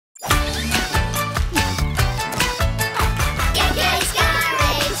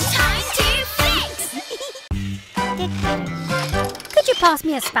Pass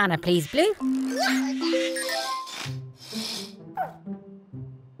me a spanner, please, Blue.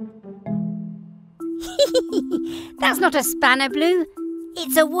 That's not a spanner, Blue.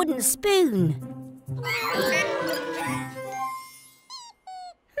 It's a wooden spoon.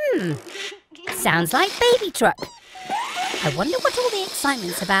 Sounds like baby truck. I wonder what all the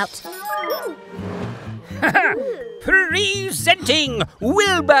excitement's about. Presenting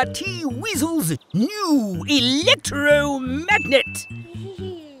Wilbur T. Weasel's new electro-magnet.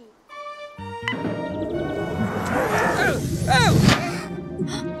 Oh!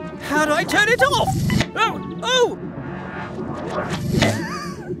 How do I turn it off? Oh!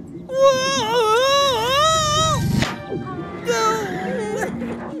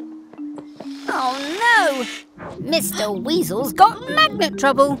 Oh no! Mr. Weasel's got magnet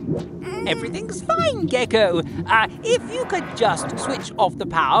trouble. Everything's fine, Gecko. If you could just switch off the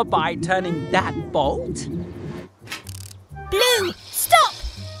power by turning that bolt. Blue, stop!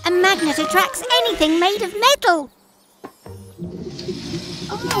 A magnet attracts anything made of metal.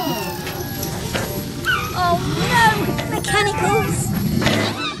 Oh no! Mechanicals!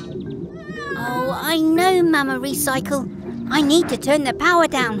 Oh, I know, Mama Recycle. I need to turn the power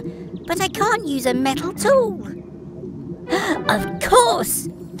down, but I can't use a metal tool. Of course!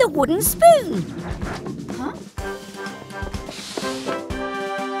 The wooden spoon! Huh?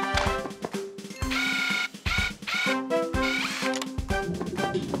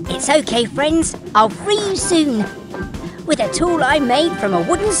 It's okay, friends. I'll free you soon. With a tool I made from a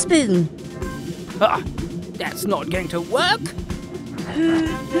wooden spoon. That's not going to work.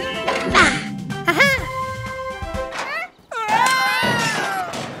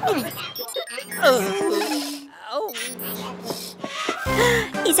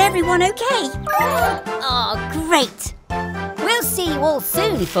 Is everyone okay? Oh, great. We'll see you all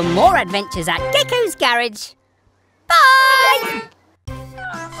soon for more adventures at Gecko's Garage. Bye!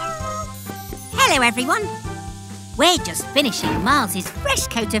 Hello, everyone. We're just finishing Miles's fresh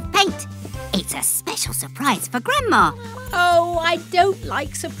coat of paint. It's a special surprise for Grandma. Oh, I don't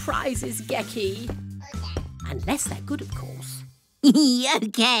like surprises, Gecky. Unless they're good, of course.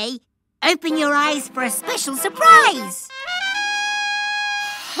 Okay. Open your eyes for a special surprise.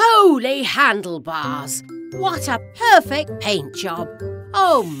 Holy handlebars! What a perfect paint job.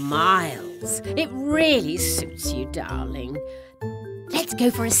 Oh, Miles, it really suits you, darling. Let's go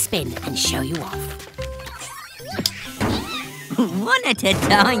for a spin and show you off. One at a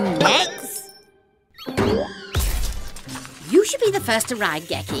time, Lex. You should be the first to ride,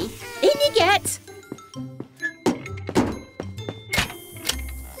 Gecky. In you get.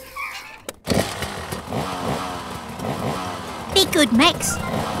 Be good, Max.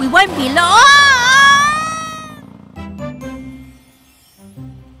 We won't be long.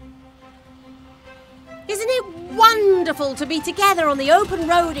 Isn't it wonderful to be together on the open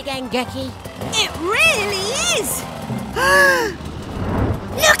road again, Gecky? It really is.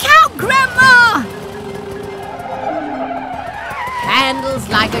 Look out, Grandma! Handles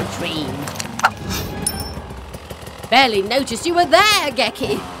like a dream. Barely noticed you were there,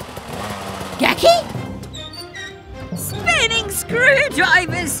 Gecky. Gecky? Spinning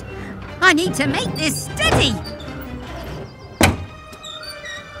screwdrivers! I need to make this steady.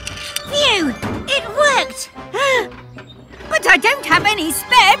 Phew! It worked! But I don't have any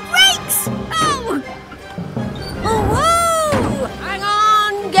spare brakes! Oh! Oh, whoa! Hang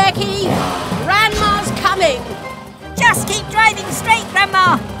on, Gecky. Grandma's coming. Just keep driving straight,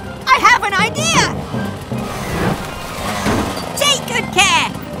 Grandma. I have an idea. Take good care.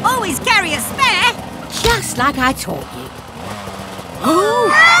 Always carry a spare. Just like I taught you. Oh!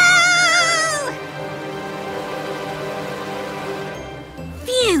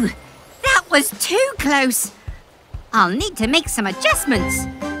 Phew! That was too close. I'll need to make some adjustments.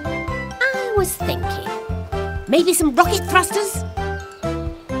 I was thinking, maybe some rocket thrusters?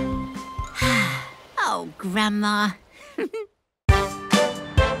 Oh, Grandma.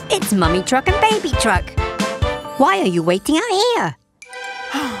 It's Mummy Truck and Baby Truck. Why are you waiting out here?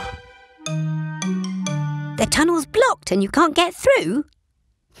 The tunnel's blocked and you can't get through?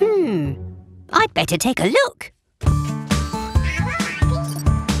 I'd better take a look.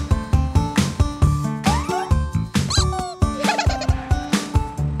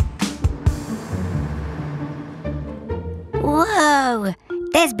 Whoa!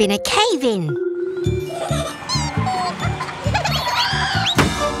 There's been a cave-in.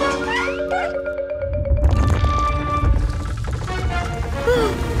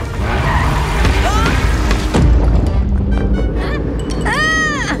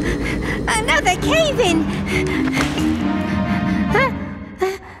 Another cave-in!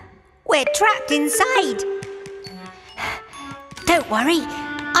 We're trapped inside. Don't worry,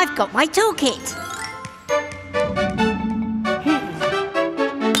 I've got my toolkit.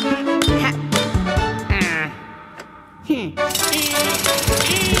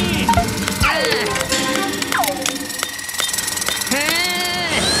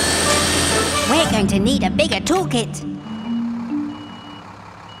 We're going to need a bigger toolkit.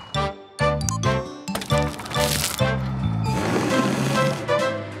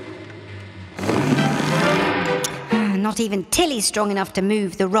 Not even Tilly's strong enough to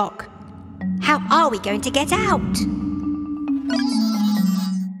move the rock. How are we going to get out?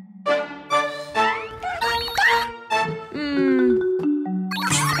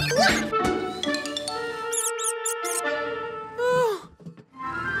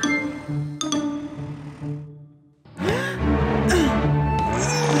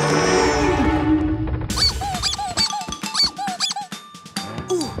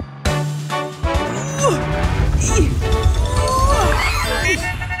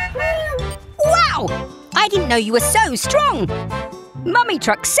 I didn't know you were so strong! Mummy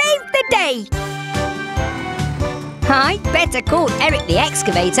Truck saved the day! I'd better call Eric the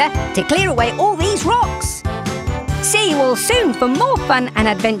excavator to clear away all these rocks. See you all soon for more fun and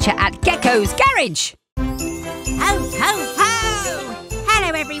adventure at Gecko's Garage! Ho, ho, ho!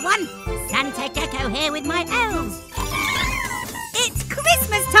 Hello everyone! Santa Gecko here with my elves. It's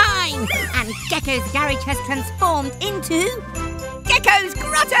Christmas time! And Gecko's Garage has transformed into Gecko's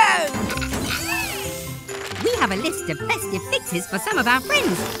Grotto! We have a list of festive fixes for some of our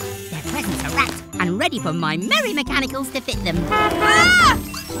friends. Their presents are wrapped and ready for my merry mechanicals to fit them. Ah!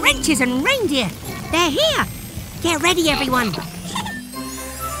 Wrenches and reindeer! They're here! Get ready, everyone!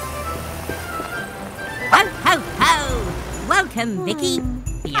 Ho, ho, ho! Welcome, Vicky,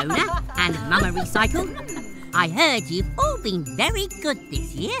 Fiona and Mama Recycle. I heard you've all been very good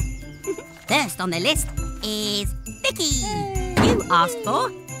this year. First on the list is Vicky. You asked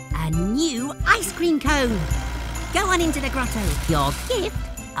for a new ice cream cone. Go on into the grotto. Your gift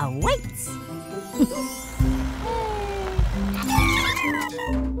awaits.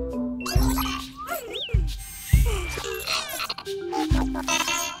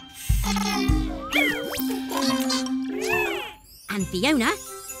 And Fiona,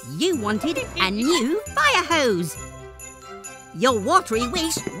 you wanted a new fire hose. Your watery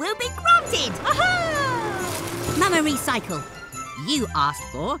wish will be granted. Aha! Mama Recycle. You asked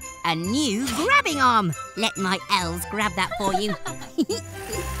for a new grabbing arm. Let my elves grab that for you.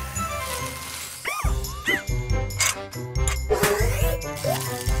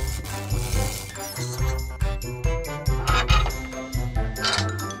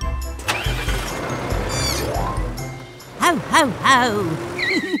 Ho, ho, ho!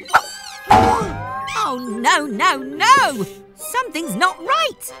 Oh, no, no, no! Something's not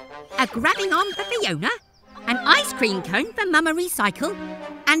right! A grabbing arm for Fiona, an ice cream cone for Mama Recycle,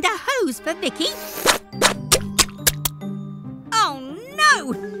 and a hose for Vicky? Oh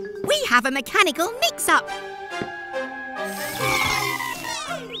no! We have a mechanical mix-up!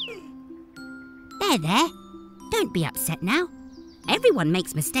 There. Don't be upset now. Everyone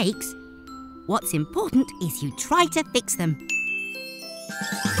makes mistakes. What's important is you try to fix them.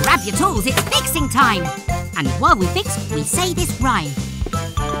 Grab your tools, it's fixing time! And while we fix, we say this rhyme.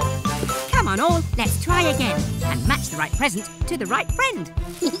 Come on all, let's try again and match the right present to the right friend.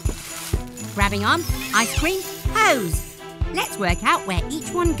 Grabbing arm, ice cream, hose. Let's work out where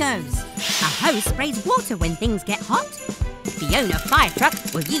each one goes. A hose sprays water when things get hot. Fiona Fire Truck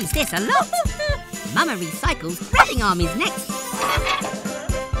will use this a lot. Mama Recycle's grabbing arm is next.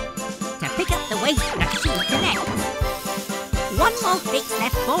 To pick up the waste that she collects. One more fix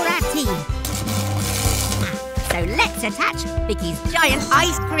left for our team. So let's attach Vicky's giant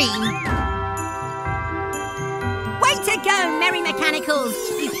ice cream. Way to go, Merry Mechanicals!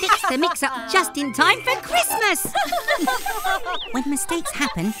 You fixed the mix-up just in time for Christmas! When mistakes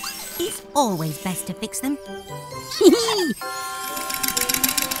happen, it's always best to fix them.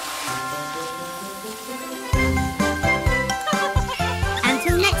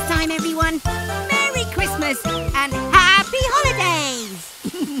 Until next time, everyone, Merry Christmas and Happy Holidays!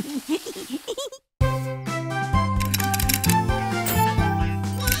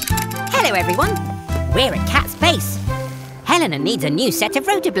 Hello everyone, we're at Cat's Base. Helena needs a new set of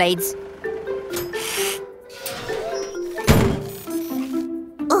rotor blades.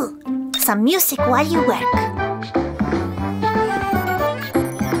 Ooh, some music while you work.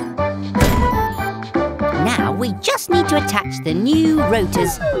 Now we just need to attach the new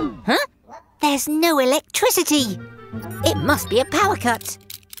rotors. Huh? There's no electricity. It must be a power cut.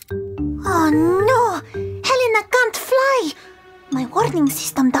 Oh no! Helena can't fly! My warning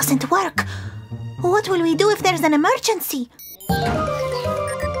system doesn't work. What will we do if there's an emergency?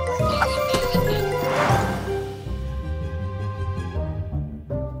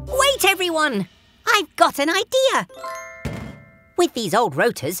 Wait, everyone! I've got an idea! With these old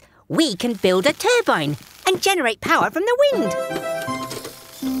rotors, we can build a turbine and generate power from the wind.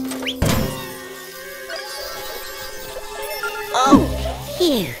 Oh,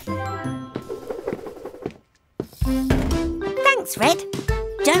 phew. Thanks, Red.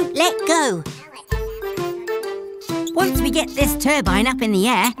 Don't let go. Once we get this turbine up in the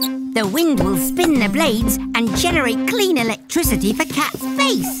air, the wind will spin the blades and generate clean electricity for Cat's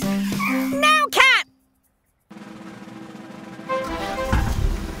face. Now, Cat!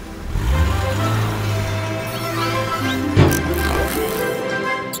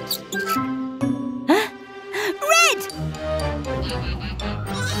 Huh? Red!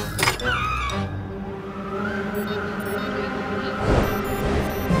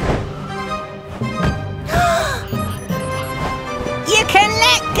 You can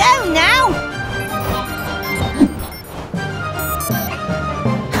let go now!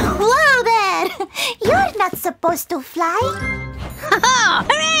 Whoa there! You're not supposed to fly. Ha-ha!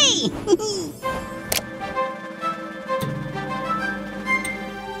 Hooray!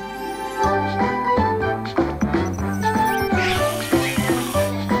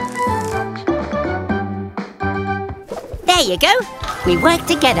 There you go. We work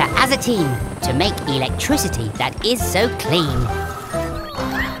together as a team to make electricity that is so clean.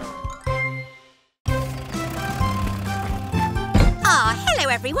 Ah, hello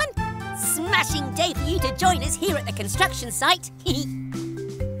everyone. Smashing day for you to join us here at the construction site.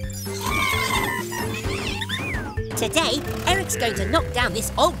 Today, Eric's going to knock down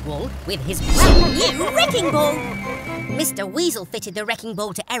this old wall with his brand new wrecking ball. Mr. Weasel fitted the wrecking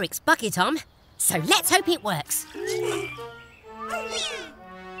ball to Eric's bucket arm, so let's hope it works.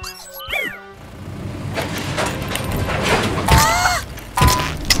 Ah!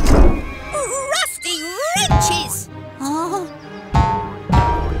 Rusty wrenches! Oh.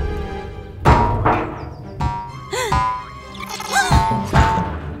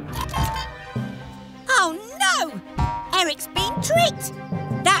 Oh no! Eric's been tricked!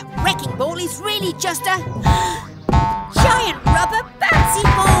 That wrecking ball is really just a giant rubber bouncy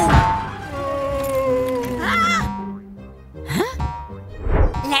ball! Ah! Huh?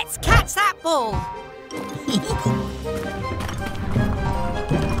 Let's catch that ball!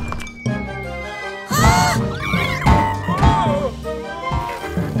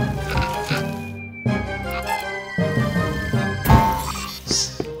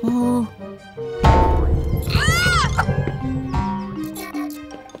 Oh.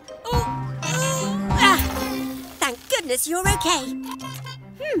 Thank goodness you're okay.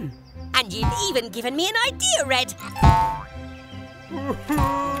 And you've even given me an idea, Red.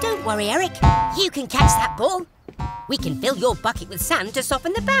 Don't worry, Eric. You can catch that ball. We can fill your bucket with sand to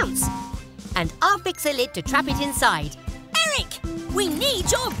soften the bounce. And I'll fix a lid to trap it inside. Eric, we need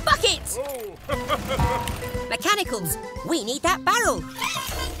your bucket! Mechanicals, we need that barrel.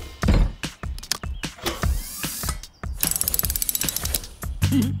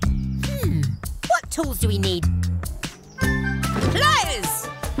 What tools do we need? Pliers!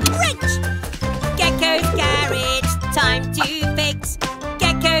 Wrench! Gecko's Garage, time to fix.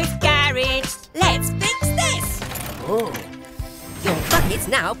 Gecko's Garage, let's fix this! Oh. Your bucket's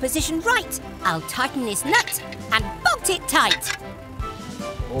now positioned right. I'll tighten this nut and bolt it tight.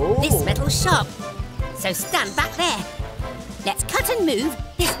 Oh. This metal's sharp, so stand back there. Let's cut and move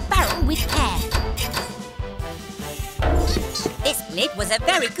this barrel with care. This lid was a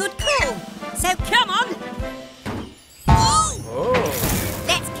very good call, so come on. Oh.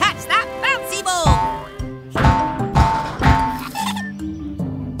 Let's catch that bouncy ball.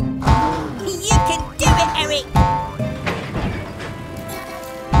 You can do it, Eric.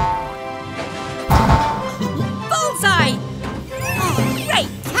 Bullseye! Oh,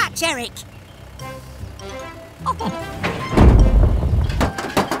 great catch, Eric.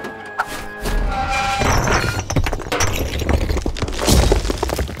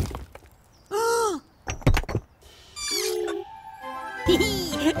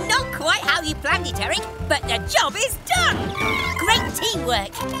 Not quite how you planned it, Eric, but the job is done. Great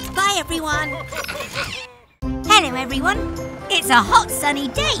teamwork. Bye, everyone. Hello, everyone. It's a hot, sunny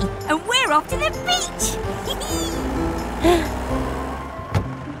day, and we're off to the beach.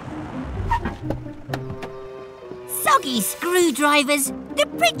 Soggy screwdrivers. The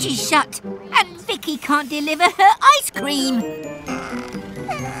bridge is shut, and Vicky can't deliver her ice cream.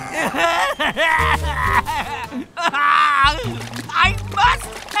 I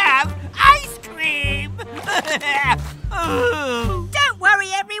must have ice cream! Don't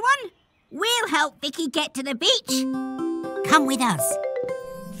worry, everyone. We'll help Vicky get to the beach. come with us.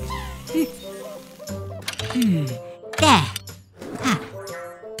 There. Ah.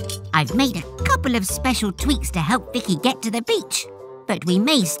 I've made a couple of special tweaks to help Vicky get to the beach. But we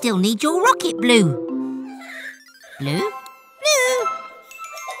may still need your rocket, Blue. Blue? Blue!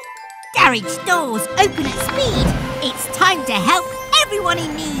 Garage doors open at speed. It's time to help everyone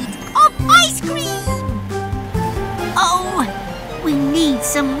in need of ice cream. Oh, we need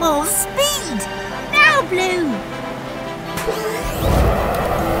some more speed. Now, Blue.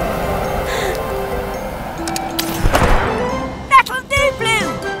 That'll do, Blue.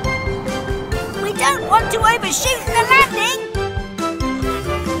 We don't want to overshoot the landing.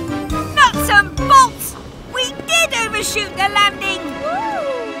 Nuts and bolts! We did overshoot the landing.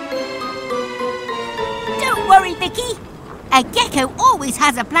 Don't worry, Vicky. A gecko always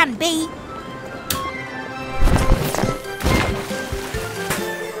has a plan B.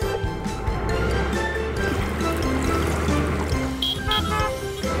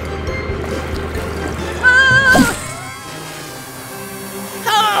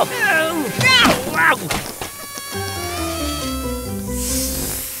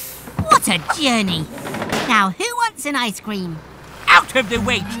 What a journey! Now, who wants an ice cream? Out of the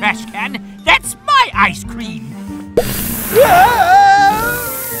way, trash can! That's my ice cream!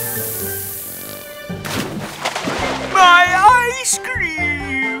 My ice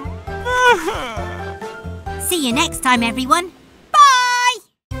cream! See you next time, everyone. Bye!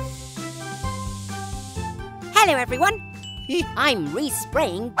 Hello, everyone. I'm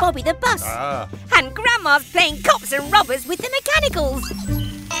respraying Bobby the bus. And Grandma's playing cops and robbers with the mechanicals.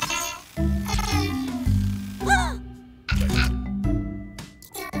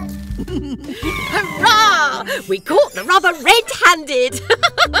 Hurrah! We caught the robber red-handed.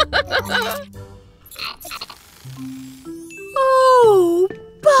 Oh,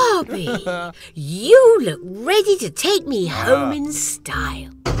 Bobby, you look ready to take me home in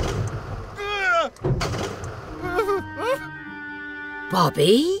style.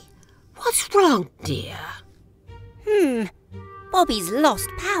 Bobby, what's wrong, dear? Bobby's lost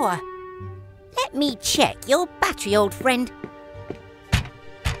power. Let me check your battery, old friend.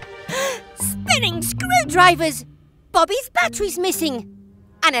 Spinning screwdrivers! Bobby's battery's missing.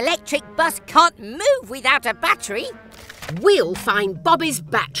 An electric bus can't move without a battery. We'll find Bobby's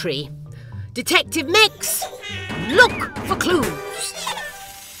battery. Detective Mix, look for clues.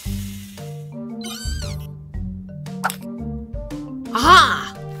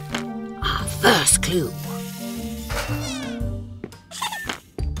 Aha! Our first clue.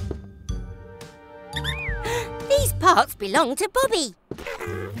 These parts belong to Bobby.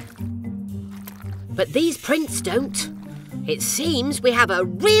 But these prints don't. It seems we have a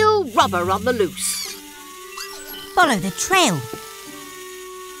real robber on the loose. Follow the trail.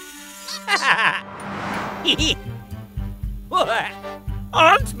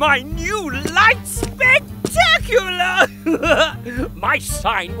 Aren't my new lights spectacular? My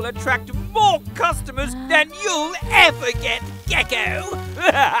sign will attract more customers than you'll ever get, Gecko.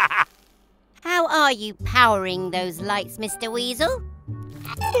 How are you powering those lights, Mr. Weasel?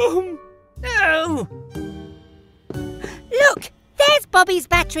 Oh. Look, there's Bobby's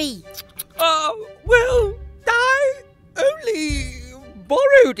battery. Well, I only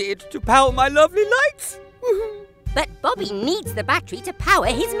borrowed it to power my lovely lights. But Bobby needs the battery to power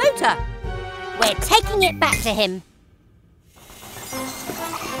his motor. We're taking it back to him.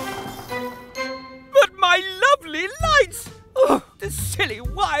 But my lovely lights! Oh, the silly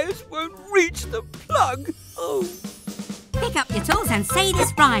wires won't reach the plug. Oh. Pick up your tools and say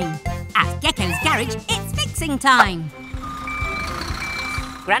this rhyme. At Gecko's Garage, it's fixing time.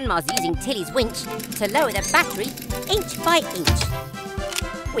 Grandma's using Tilly's winch to lower the battery inch by inch.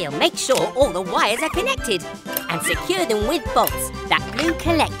 We'll make sure all the wires are connected and secure them with bolts that Blue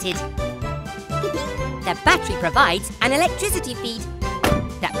collected. The battery provides an electricity feed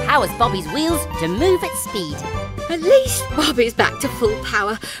that powers Bobby's wheels to move at speed. At least Bobby's back to full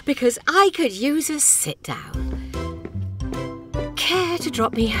power because I could use a sit down. Care to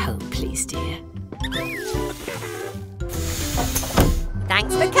drop me home, please, dear?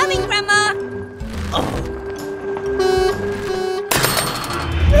 Thanks for coming, Grandma.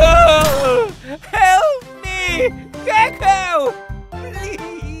 Oh, help me! Gecko!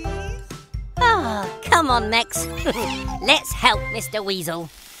 Please! Oh, come on, Mex. Let's help Mr. Weasel.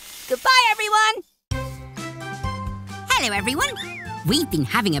 Goodbye, everyone. Hello, everyone. We've been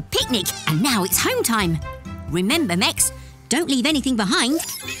having a picnic and now it's home time. Remember, Mex, don't leave anything behind.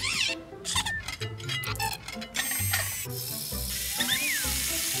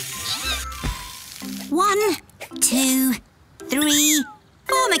 One, two, three,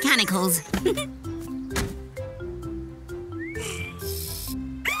 4 mechanicals.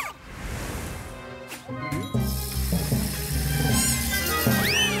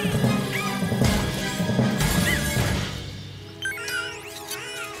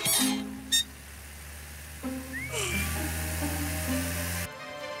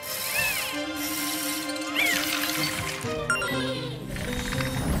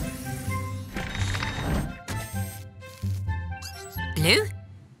 Blue?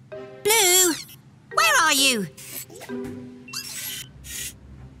 Blue! Where are you?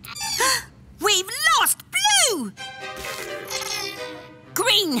 We've lost Blue!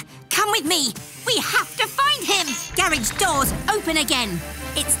 Green, come with me. We have to find him. Garage doors open again.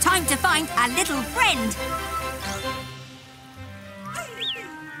 It's time to find our little friend.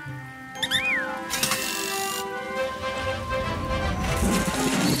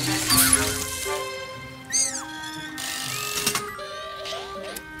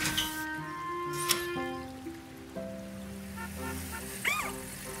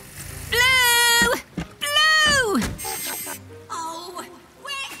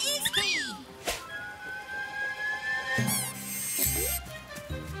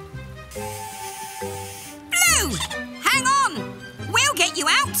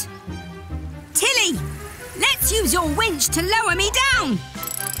 Use your winch to lower me down.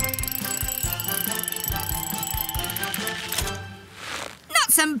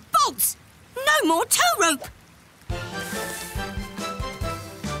 Nuts and bolts! No more tow rope.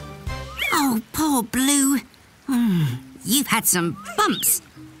 Oh, poor Blue. You've had some bumps.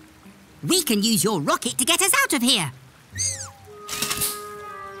 We can use your rocket to get us out of here.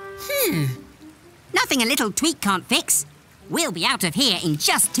 Nothing a little tweak can't fix. We'll be out of here in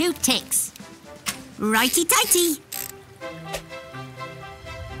just 2 ticks. Righty-tighty.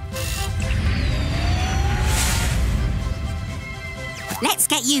 Let's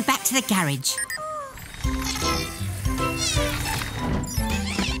get you back to the garage.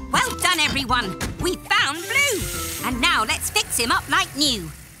 Well done, everyone. We found Blue. And now let's fix him up like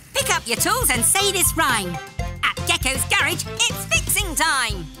new. Pick up your tools and say this rhyme. At Gecko's Garage, it's fixing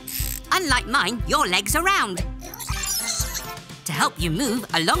time. Unlike mine, your legs are round to help you move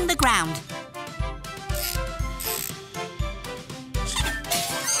along the ground.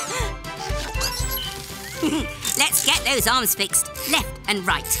 Let's get those arms fixed, left and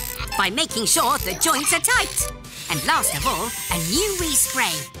right, by making sure the joints are tight. And last of all, a new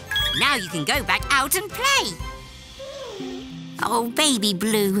respray. Now you can go back out and play. Oh, baby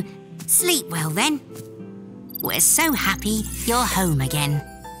Blue, sleep well then. We're so happy you're home again.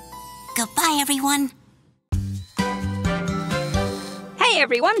 Goodbye, everyone. Hey,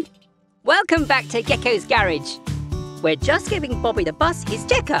 everyone. Welcome back to Gecko's Garage. We're just giving Bobby the bus his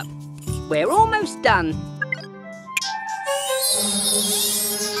checkup. We're almost done.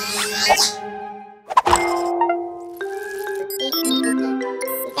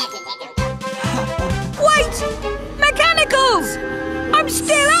 Wait! Mechanicals! I'm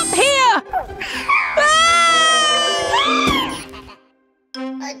still up here!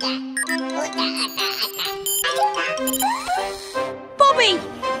 Bobby!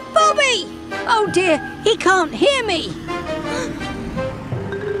 Bobby! Oh dear, he can't hear me!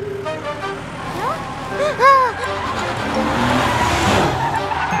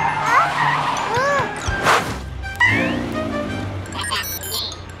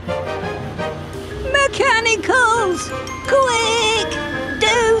 Mechanicals! Quick!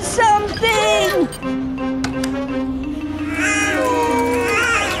 Do something!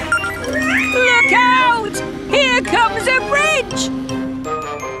 Look out! Here comes a bridge!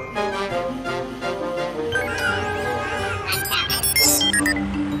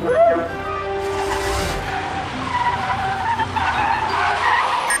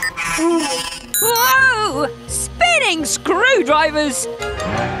 Whoa! Spinning screwdrivers!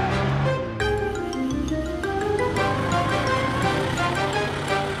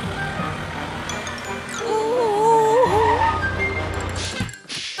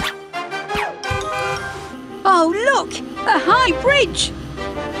 Oh, look! A high bridge!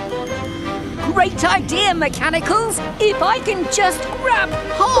 Great idea, Mechanicals! If I can just grab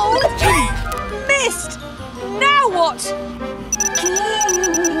hold... Missed! Now what?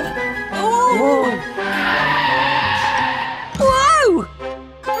 Oh. Whoa!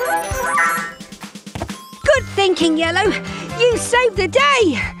 Good thinking, Yellow. You saved the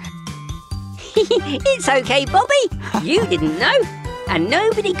day. It's okay, Bobby. You didn't know, and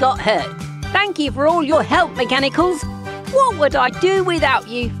nobody got hurt. Thank you for all your help, Mechanicals. What would I do without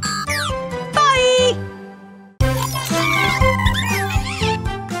you? Bye!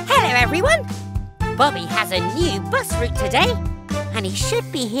 Hello, everyone. Bobby has a new bus route today, and he should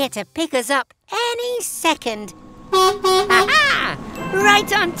be here to pick us up any second. Aha!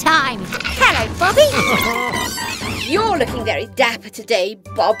 Right on time. Hello, Bobby. You're looking very dapper today,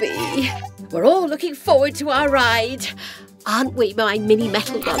 Bobby. We're all looking forward to our ride. Aren't we, my mini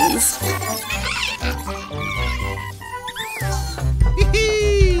metal ones?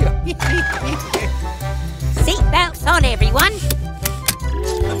 Seatbelts on, everyone.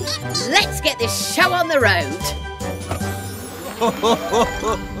 Let's get this show on the road.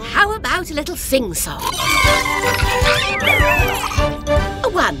 How about a little sing-song? A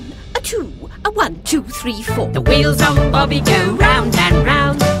 1, a 2, a 1, 2, 3, 4. The wheels on Bobby go round and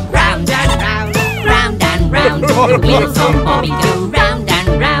round, round and round, round and round. The wheels on Bobby go round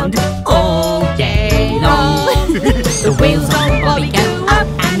and round all day long. The wheels on Bobby go up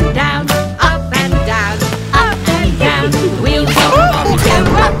and down, up and down, up and down. The wheels on Bobby go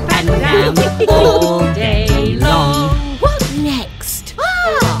up and down all day long. What next?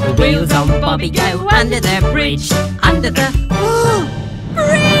 The wheels on Bobby go under the bridge, under the...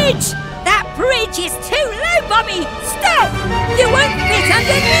 Bridge! That bridge is too low, Bobby! Stop! You won't fit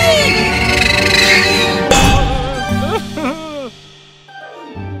underneath!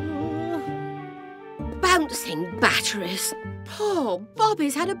 Bouncing batteries. Poor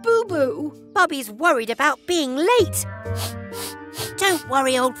Bobby's had a boo-boo. Bobby's worried about being late. Don't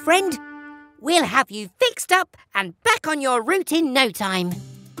worry, old friend. We'll have you fixed up and back on your route in no time.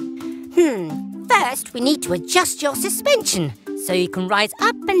 First, we need to adjust your suspension so you can rise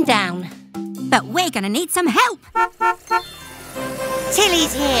up and down. But we're going to need some help.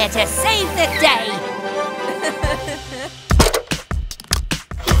 Tilly's here to save the day.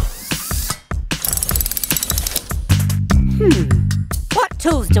 What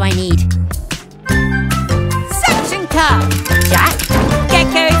tools do I need? Suction cup. Jack.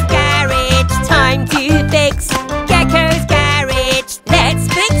 Gecko's Garage. Time to fix. Gecko's Garage. Let's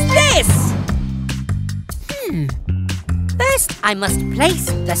fix this. First, I must place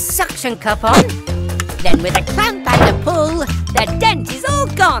the suction cup on. Then with a clamp and a pull, the dent is all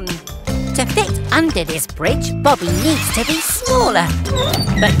gone. To fit under this bridge, Bobby needs to be smaller.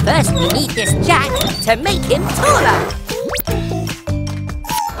 But first we need this jack to make him taller.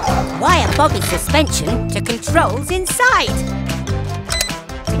 Wire Bobby's suspension to controls inside.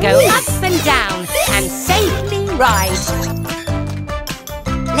 Go up and down and safely ride.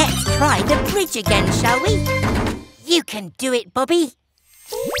 Let's try the bridge again, shall we? You can do it, Bobby.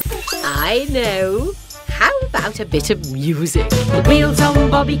 I know. How about a bit of music? The wheels on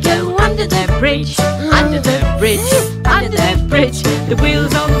Bobby go under the bridge, under the bridge, under the bridge. The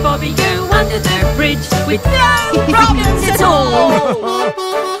wheels on Bobby go under the bridge with no problems at all.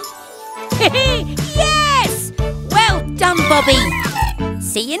 Yes! Well done, Bobby.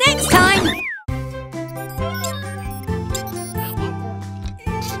 See you next time.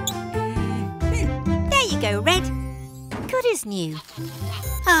 There you go, Red. Good as new.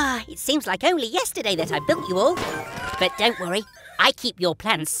 It seems like only yesterday that I built you all. But don't worry, I keep your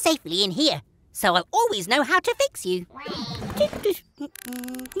plans safely in here, so I'll always know how to fix you.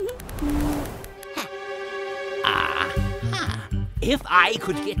 If I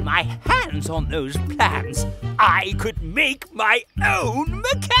could get my hands on those plans, I could make my own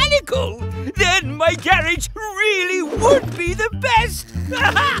mechanical. Then my garage really would be the best.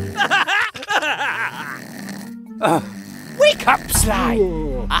 Wake up, Sly.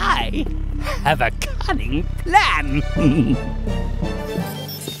 I have a cunning plan.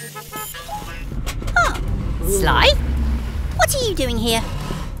 Sly? What are you doing here?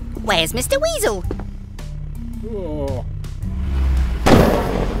 Where's Mr. Weasel?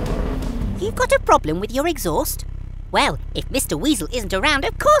 You've got a problem with your exhaust? Well, if Mr. Weasel isn't around,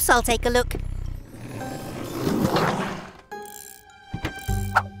 of course I'll take a look.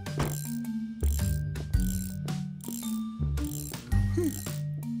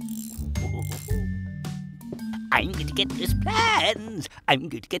 I'm going to get those plans. I'm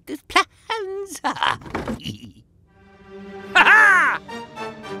going to get those plans. Ha ha!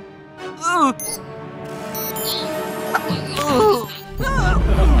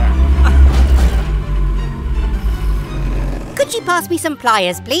 Could you pass me some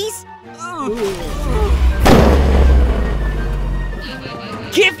pliers, please?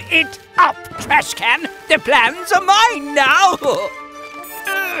 Give it up, trash can. The plans are mine now.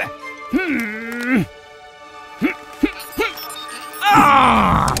 Phew!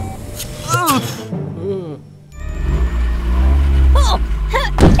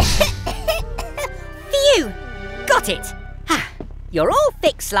 Got it! You're all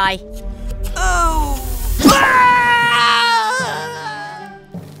fixed, Sly. Phew.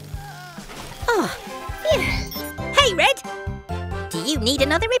 Hey, Red! Do you need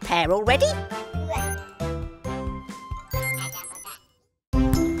another repair already?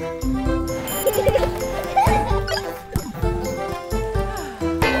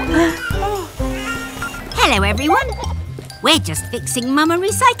 Hello, everyone. We're just fixing Mama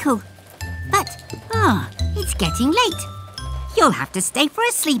Recycle. But, it's getting late. You'll have to stay for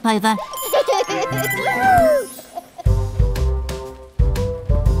a sleepover.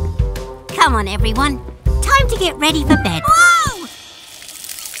 Come on, everyone. Time to get ready for bed. Whoa!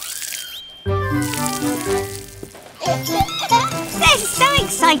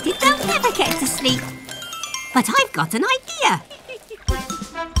 excited they'll never get to sleep. But I've got an idea.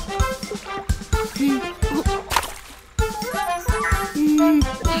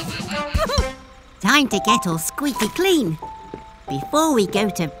 Time to get all squeaky clean before we go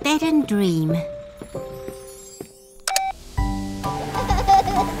to bed and dream.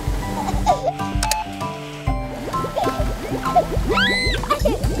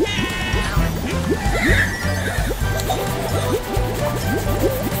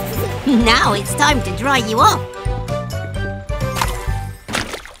 Now it's time to dry you off.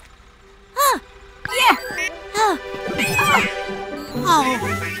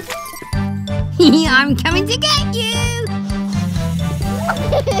 I'm coming to get you!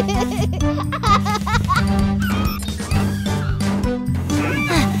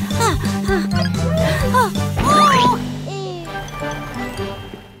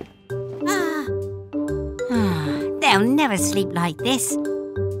 They'll never sleep like this.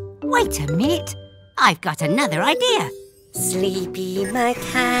 Wait a minute, I've got another idea. Sleepy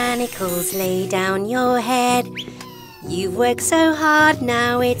mechanicals, lay down your head. You've worked so hard,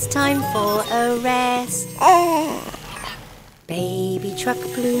 now it's time for a rest. Baby truck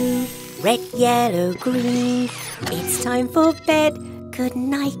blue, red, yellow, green. It's time for bed, good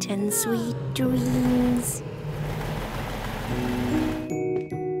night and sweet dreams.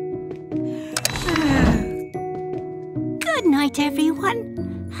 Good night, everyone.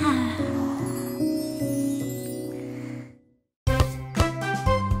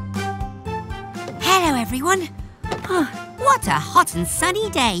 Hello, everyone. What a hot and sunny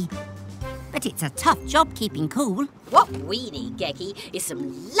day. But it's a tough job keeping cool. What we need, Gecky, is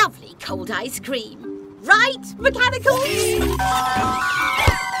some lovely cold ice cream. Right, mechanicals?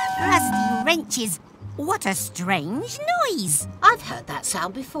 Rusty wrenches. What a strange noise. I've heard that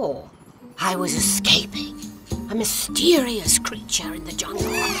sound before. I was escaping a mysterious creature in the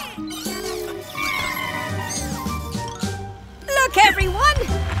jungle. Look, everyone.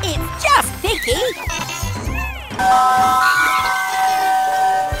 It's just Vicky.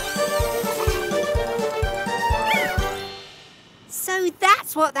 So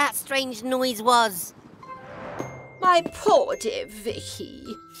that's what that strange noise was. My poor dear Vicky.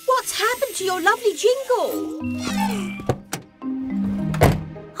 What's happened to your lovely jingle?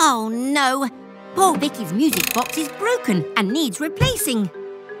 Oh no, poor Vicky's music box is broken and needs replacing.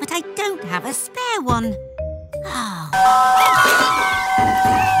 But I don't have a spare one.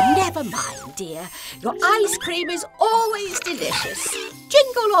 Never mind, dear. Your ice cream is always delicious,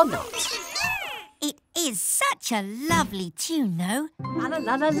 jingle or not. It is such a lovely tune, though. La la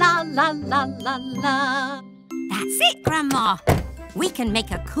la la la la la la. That's it, Grandma. We can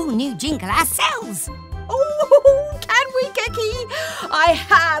make a cool new jingle ourselves. Oh, can we, Gecky? I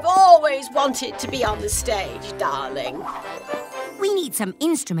have always wanted to be on the stage, darling. We need some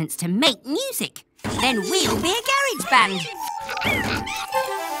instruments to make music. Then we'll be a garage band.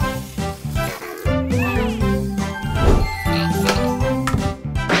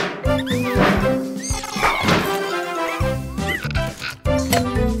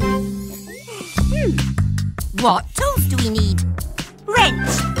 What tools do we need?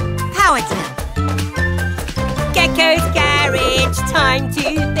 Wrench, power tool. Gecko's Garage, time to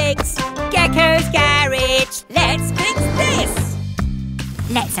fix. Gecko's Garage, let's fix this.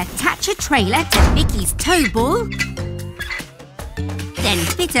 Let's attach a trailer to Vicky's tow ball. Then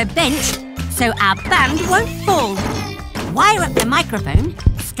fit a bench so our band won't fall. Wire up the microphone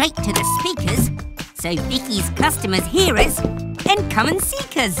straight to the speakers so Vicky's customers hear us, then come and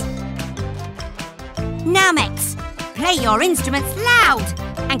seek us. Now, Mex, play your instruments loud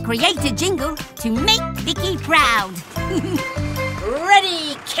and create a jingle to make Vicky proud.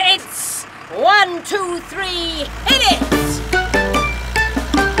 Ready, kids? 1, 2, 3, hit it!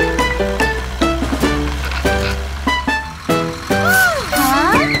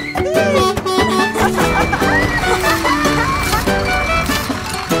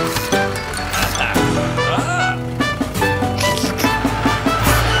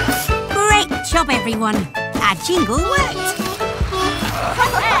 Great job, everyone. Our jingle worked.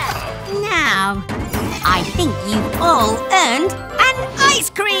 Now, I think you've all earned an ice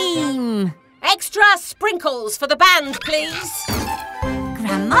cream. Extra sprinkles for the band, please.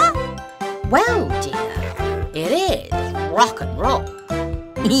 Grandma? Well, dear, it is rock and roll.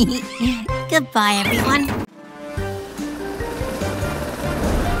 Goodbye, everyone.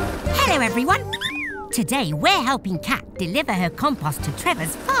 Hello, everyone. Today, we're helping Kat deliver her compost to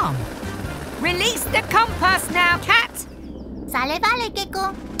Trevor's farm. Release the compost now, Kat. Sale vale,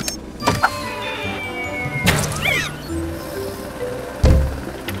 Gecko.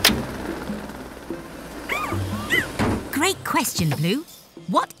 Great question, Blue.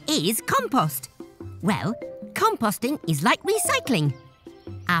 What is compost? Well, composting is like recycling.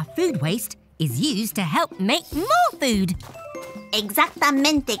 Our food waste is used to help make more food.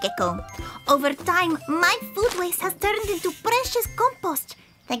 Exactamente, Gecko. Over time, my food waste has turned into precious compost,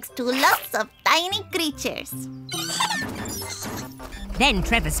 thanks to lots of tiny creatures. Then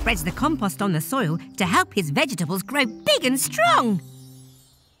Trevor spreads the compost on the soil to help his vegetables grow big and strong.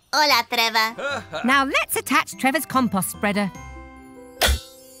 Hola, Trevor. Now let's attach Trevor's compost spreader.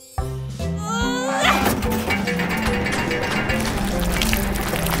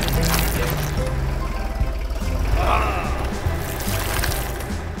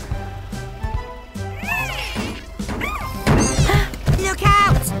 Look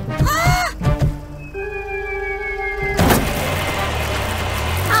out!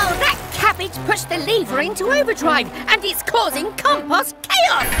 Oh, that cabbage pushed the lever into overdrive and it's causing compost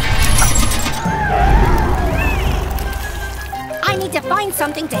chaos! I need to find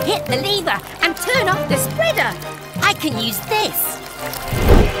something to hit the lever and turn off the spreader. I can use this.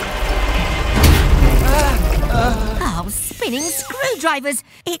 Oh, spinning screwdrivers.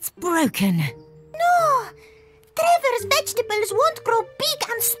 It's broken. No! Trevor's vegetables won't grow big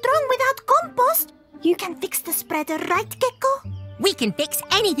and strong without compost. You can fix the spreader, right, Gecko? We can fix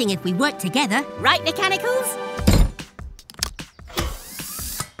anything if we work together, right, Mechanicals?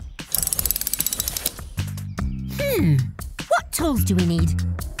 What tools do we need?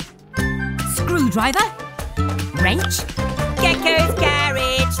 Screwdriver? Wrench? Gecko's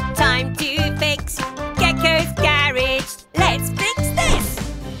Garage, time to fix. Gecko's Garage, let's fix this.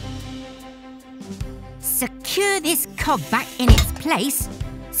 Secure this cog back in its place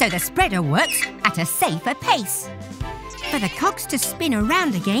so the spreader works at a safer pace. For the cogs to spin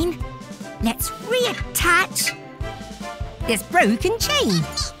around again, let's reattach this broken chain.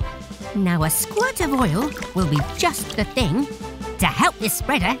 Now a squirt of oil will be just the thing to help this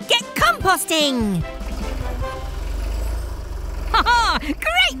spreader get composting. Ha-ha!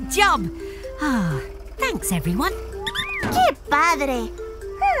 Great job! Thanks, everyone. Que padre!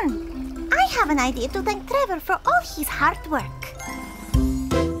 I have an idea to thank Trevor for all his hard work.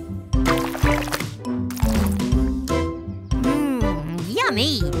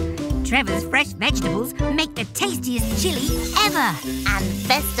 Yummy! Trevor's fresh vegetables make the tastiest chili ever. And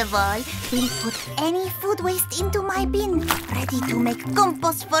best of all, we'll put any food waste into my bin, ready to make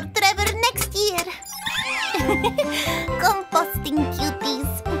compost for Trevor next year. Composting cuties.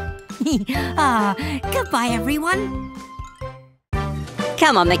 Goodbye, everyone.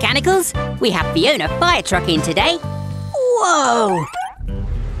 Come on, Mechanicals. We have Fiona fire truck in today. Whoa!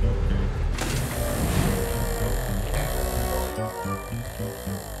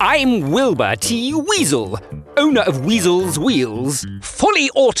 I'm Wilbur T. Weasel, owner of Weasel's Wheels,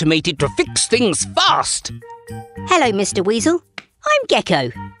 fully automated to fix things fast. Hello, Mr. Weasel. I'm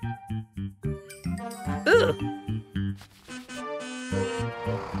Gecko. Ugh.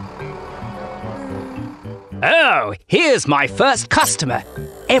 Oh, here's my first customer.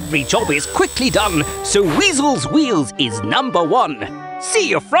 Every job is quickly done, so Weasel's Wheels is #1. See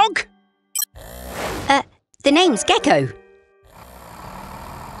you, Frog? The name's Gecko.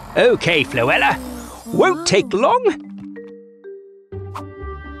 OK, Floella. Won't take long.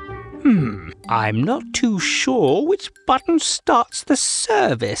 I'm not too sure which button starts the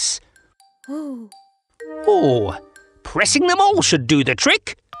service. Oh, pressing them all should do the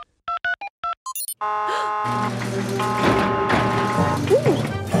trick.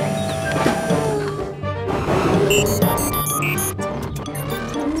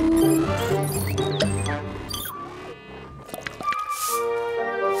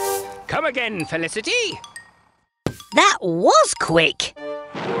 Come again, Felicity. That was quick.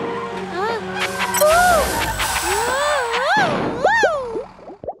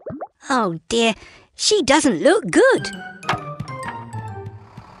 Oh dear, she doesn't look good.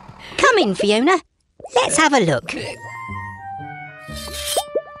 Come in, Fiona. Let's have a look.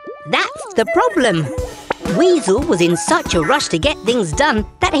 That's the problem. Weasel was in such a rush to get things done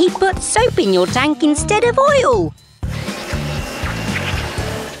that he put soap in your tank instead of oil.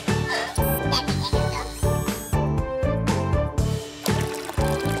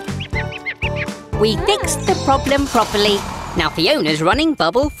 We fixed the problem properly. Now Fiona's running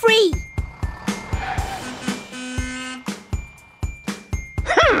bubble-free.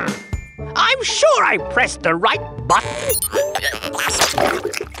 I'm sure I pressed the right button.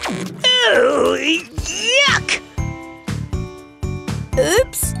 Oh, yuck!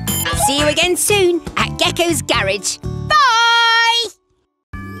 Oops. See you again soon at Gecko's Garage. Bye!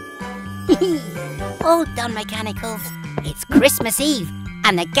 All done, Mechanicals. It's Christmas Eve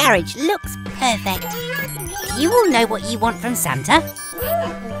and the garage looks perfect. Do you all know what you want from Santa?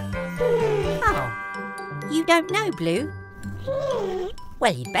 Oh, you don't know, Blue?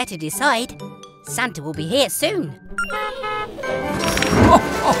 Well, you'd better decide. Santa will be here soon.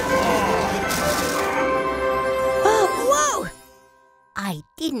 Whoa! I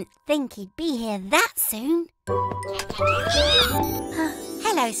didn't think he'd be here that soon.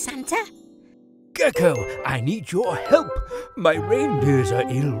 Hello, Santa. Gecko, I need your help. My reindeers are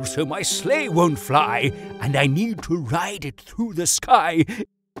ill, so my sleigh won't fly, and I need to ride it through the sky.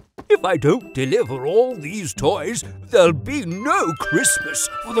 If I don't deliver all these toys, there'll be no Christmas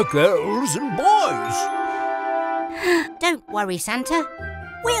for the girls and boys. Don't worry, Santa.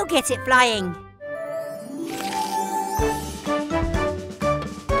 We'll get it flying.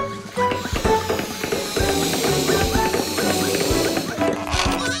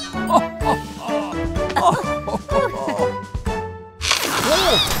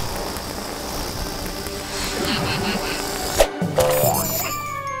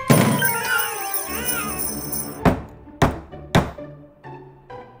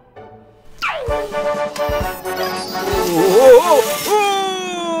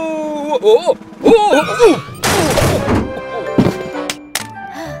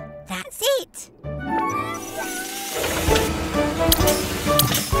 That's it.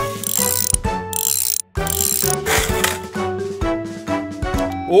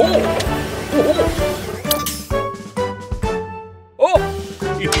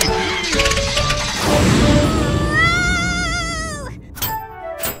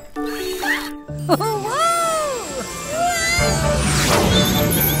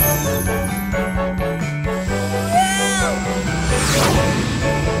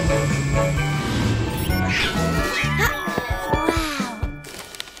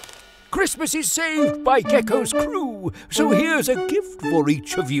 Christmas is saved by Gecko's crew, so here's a gift for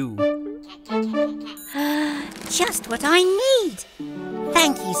each of you. Just what I need.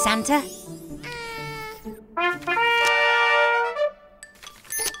 Thank you, Santa.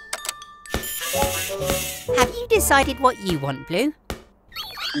 Have you decided what you want, Blue?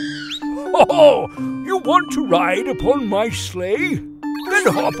 Oh, you want to ride upon my sleigh? Then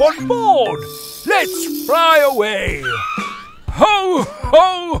hop on board. Let's fly away. Ho,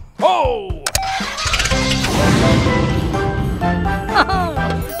 ho, ho!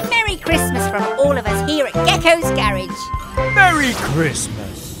 Oh, Merry Christmas from all of us here at Gecko's Garage. Merry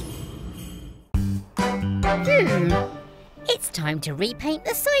Christmas. It's time to repaint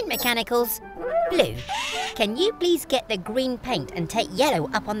the side mechanicals. Blue, can you please get the green paint and take yellow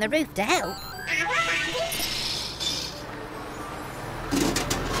up on the roof to help?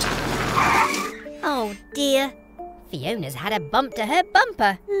 Oh dear, Fiona's had a bump to her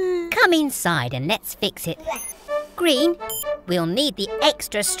bumper. Come inside and let's fix it. Green, we'll need the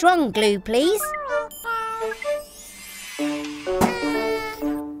extra strong glue, please.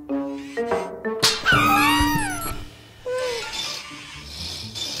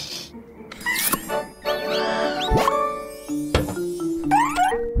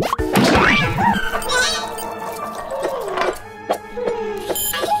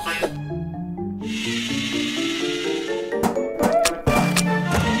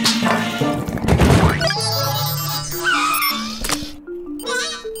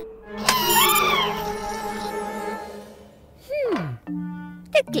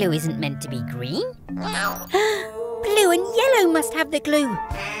 Glue isn't meant to be green. Blue and yellow must have the glue.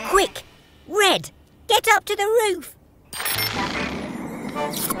 Quick, red, get up to the roof.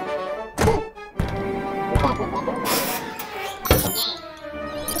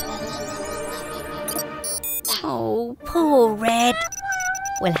 Oh, poor Red.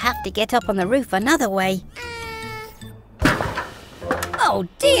 We'll have to get up on the roof another way. Oh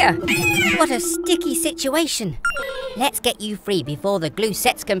dear, what a sticky situation. Let's get you free before the glue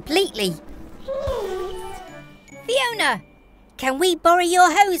sets completely. Fiona, can we borrow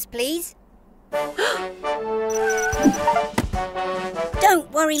your hose, please? Don't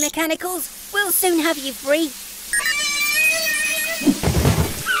worry, Mechanicals. We'll soon have you free.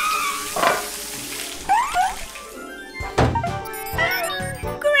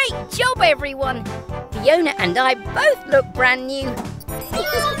 Great job, everyone. Fiona and I both look brand new.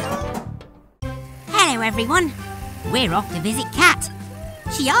 Hello, everyone. We're off to visit Kat.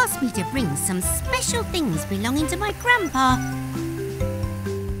 She asked me to bring some special things belonging to my grandpa.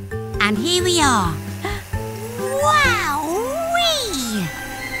 And here we are. Wow-wee!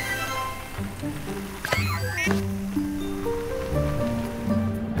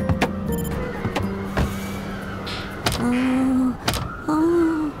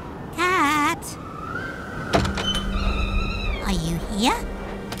 Oh, Kat. Are you here?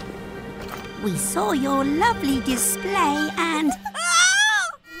 We saw your lovely display and...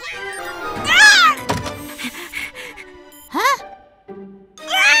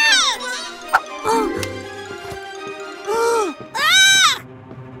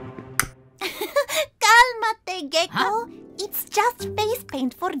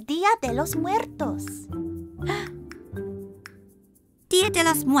 for Dia de los Muertos. Dia de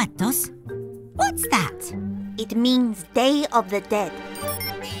los Muertos? What's that? It means Day of the Dead.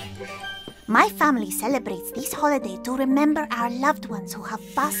 My family celebrates this holiday to remember our loved ones who have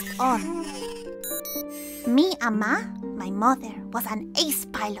passed on. Mi ama, my mother, was an ace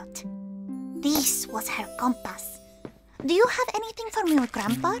pilot. This was her compass. Do you have anything for me,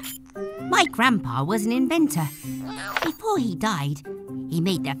 Grandpa? My grandpa was an inventor. Before he died, he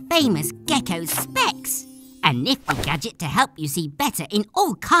made the famous Gecko Specs, a nifty gadget to help you see better in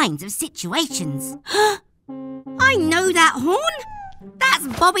all kinds of situations. I know that horn! That's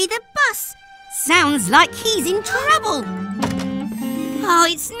Bobby the Bus! Sounds like he's in trouble! Oh,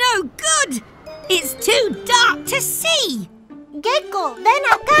 it's no good! It's too dark to see! Gecko, ven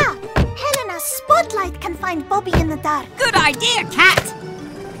acá! Helena's spotlight can find Bobby in the dark. Good idea, Cat!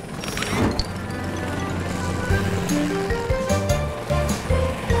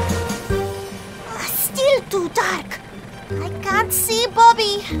 Still too dark. I can't see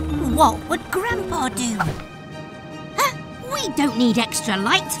Bobby. What would Grandpa do? We don't need extra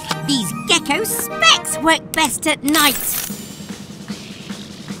light. These Gecko Specs work best at night.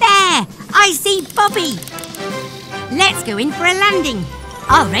 There! I see Bobby! Let's go in for a landing.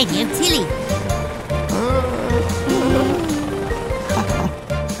 I'll radio Tilly.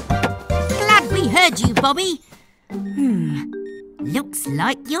 Glad we heard you, Bobby. Looks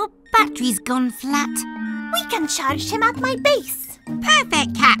like your battery's gone flat. We can charge him at my base.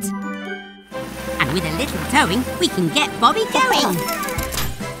 Perfect, Cat. And with a little towing, we can get Bobby going.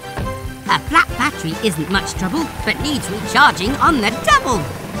 A flat battery isn't much trouble, but needs recharging on the double.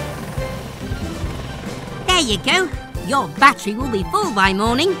 There you go. Your battery will be full by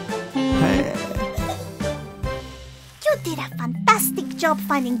morning. You did a fantastic job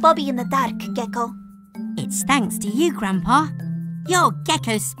finding Bobby in the dark, Gecko. It's thanks to you, Grandpa. Your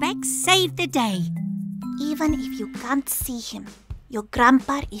Gecko Specs saved the day. Even if you can't see him, your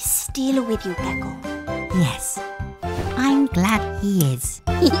grandpa is still with you, Gecko. Yes, I'm glad he is.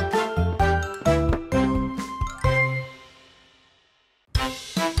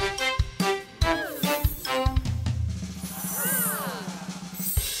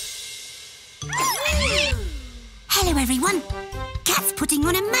 Hello, everyone. Kat's putting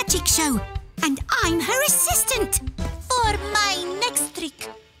on a magic show, and I'm her assistant. For my next trick,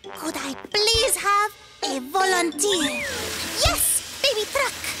 could I please have a volunteer? Yes, baby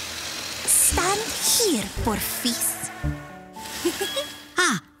truck. Stand here for feast.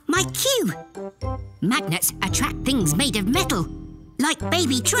 My cue. Magnets attract things made of metal, like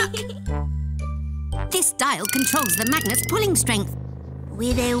baby truck. This dial controls the magnet's pulling strength.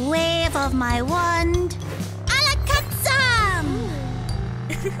 With a wave of my wand, alakazam!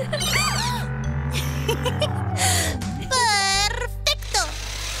 Perfecto!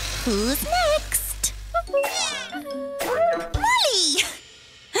 Who's next? Molly!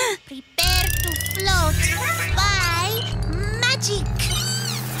 Prepare to float by magic.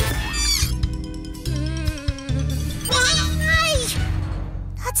 Why?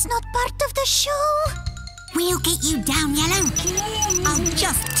 That's not part of the show. We'll get you down, Yellow. I'll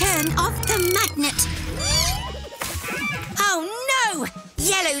just turn off the magnet. Oh no!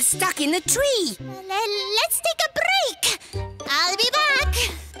 Yellow's stuck in the tree. Let's take a break. I'll be back.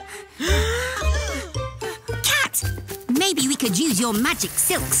 Cat, maybe we could use your magic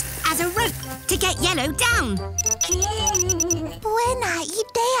silks as a rope to get Yellow down. Buena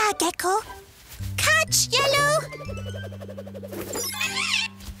idea, Gecko. Catch, Yellow.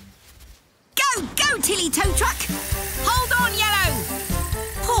 Go, Tilly Tow Truck! Hold on, Yellow!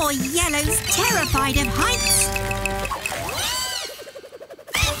 Poor Yellow's terrified of heights.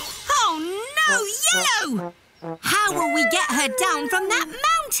 Oh no, Yellow! How will we get her down from that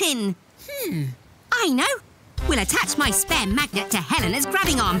mountain? I know. We'll attach my spare magnet to Helena's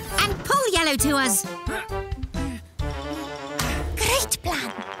grabbing arm and pull Yellow to us. Great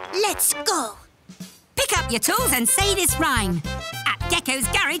plan. Let's go. Pick up your tools and say this rhyme. At Gecko's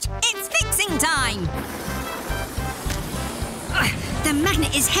Garage, it's fixing time. The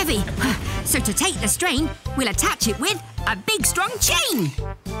magnet is heavy, so to take the strain, we'll attach it with a big strong chain.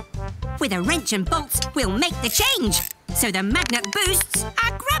 With a wrench and bolts, we'll make the change, so the magnet boosts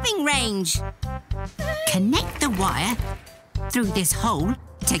our grabbing range. Connect the wire through this hole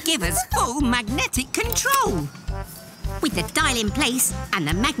to give us full magnetic control. With the dial in place and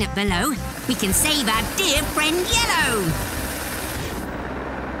the magnet below, we can save our dear friend Yellow.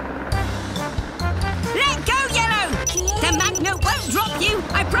 Let go, Yellow! The magnet won't drop you,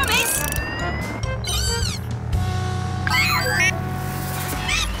 I promise!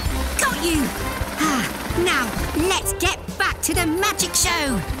 Got you! Now, let's get back to the magic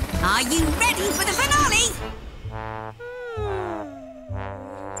show. Are you ready for the finale?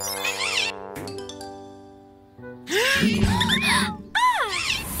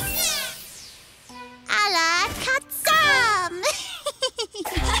 Alla Katsam!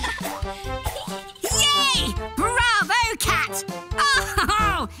 Yay! Bravo, Cat!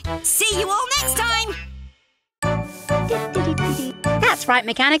 Oh, see you all next time! That's right,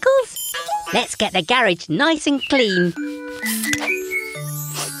 Mechanicals. Let's get the garage nice and clean.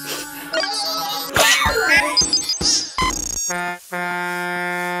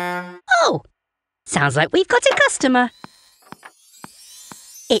 Oh, sounds like we've got a customer.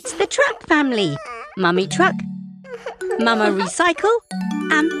 It's the Truck family. Mummy Truck, Mama Recycle,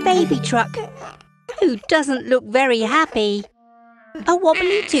 and Baby Truck, who doesn't look very happy. A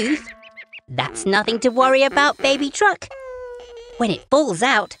wobbly tooth? That's nothing to worry about, Baby Truck. When it falls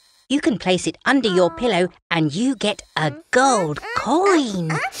out, you can place it under your pillow and you get a gold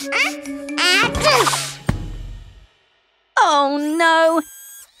coin. Oh no!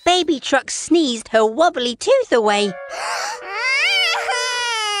 Baby Truck sneezed her wobbly tooth away.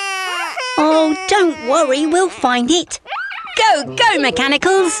 Oh, don't worry, we'll find it. Go, go,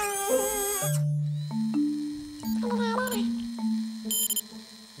 Mechanicals!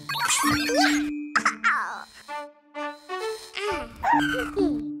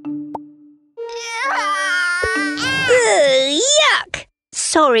 Ugh, yuck!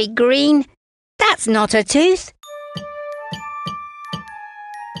 Sorry, Green. That's not a tooth.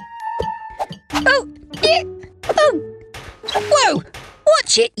 Oh! Yeah. Oh! Whoa!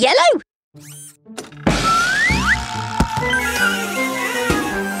 Watch it, Yellow!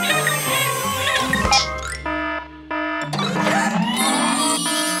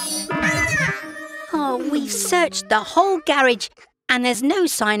 Oh, we've searched the whole garage and there's no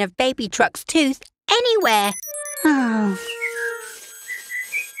sign of Baby Truck's tooth anywhere. Oh.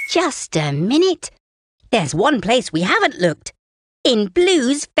 Just a minute. There's one place we haven't looked. In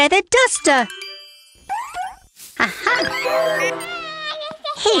Blue's feather duster. Aha!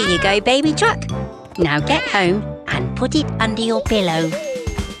 Here you go, Baby Truck. Now get home and put it under your pillow.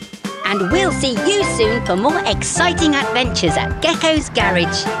 And we'll see you soon for more exciting adventures at Gecko's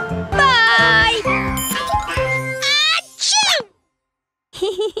Garage. Bye! Achoo!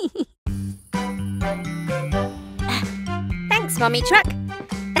 Thanks, Mummy Truck.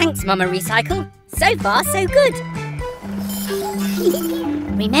 Thanks, Mama Recycle. So far, so good.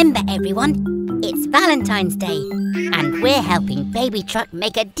 Remember, everyone, it's Valentine's Day, and we're helping Baby Truck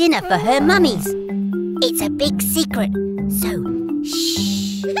make a dinner for her mummies. It's a big secret, so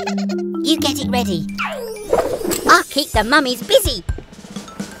shh. You get it ready. I'll keep the mummies busy.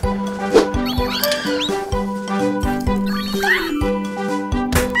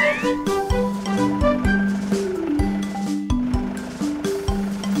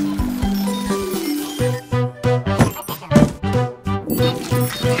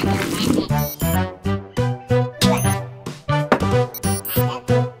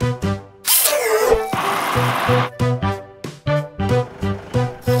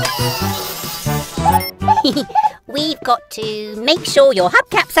 We've got to make sure your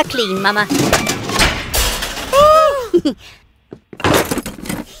hubcaps are clean, Mama.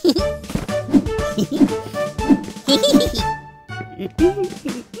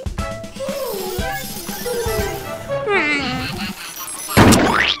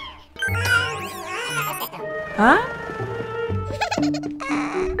 Huh?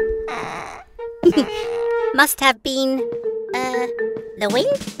 Must have been, the wind?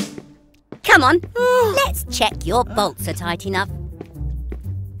 Come on, let's check your bolts are tight enough.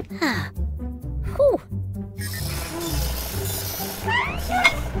 Whew.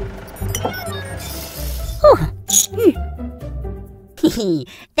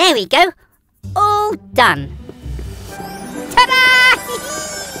 There we go. All done. Ta-da!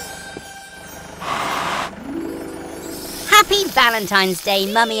 Happy Valentine's Day,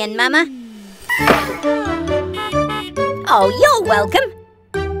 Mummy and Mama. Oh, you're welcome.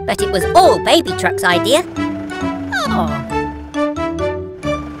 But it was all Baby Truck's idea. Oh.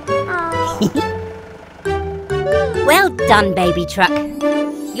 Well done, Baby Truck.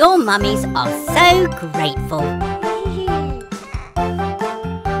 Your mummies are so grateful.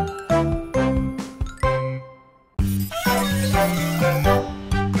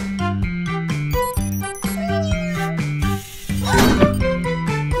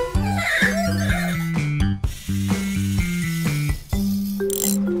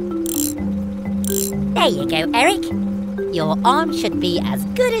 There you go, Eric. Your arm should be as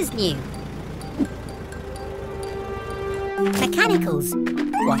good as new. Mechanicals,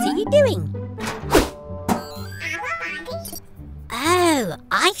 what are you doing?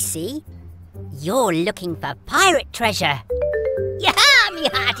 I see. You're looking for pirate treasure. Yaha, me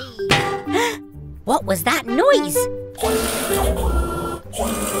hearty! What was that noise?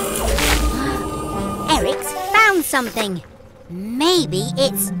 Eric's found something. Maybe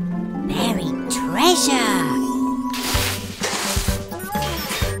it's buried treasure.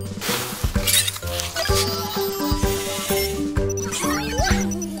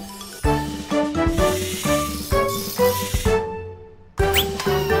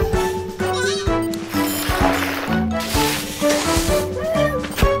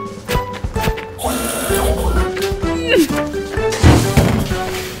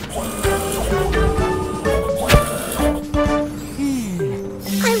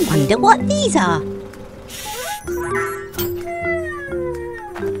 I wonder what these are.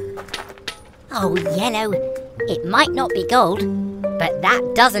 Oh, yellow. It might not be gold, but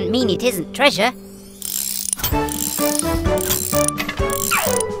that doesn't mean it isn't treasure.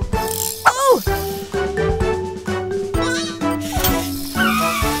 Oh!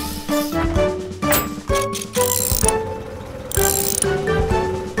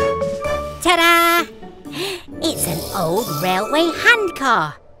 Ta-da! It's an old railway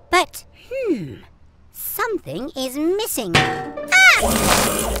handcar. But, something is missing. Ah!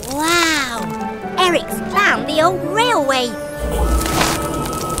 Wow! Eric's found the old railway.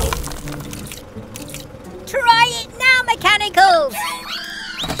 Try it now, mechanicals!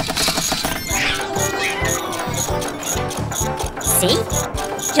 See?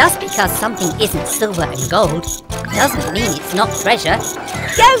 Just because something isn't silver and gold doesn't mean it's not treasure.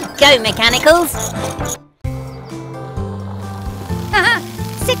 Go, mechanicals!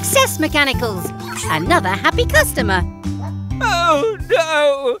 Success, mechanicals! Another happy customer. Oh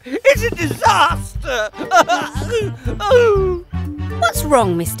no! It's a disaster! Oh. What's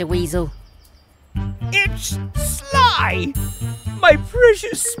wrong, Mr. Weasel? It's Sly! My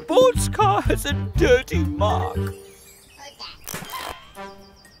precious sports car has a dirty mark.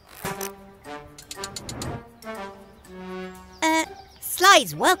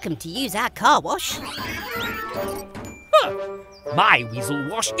 Sly's welcome to use our car wash. Huh. My Weasel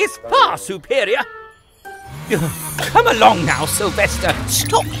wash is far superior. Come along now, Sylvester.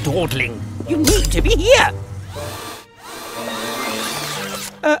 Stop dawdling. You need to be here.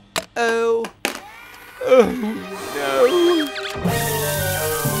 Uh-oh. Oh, no.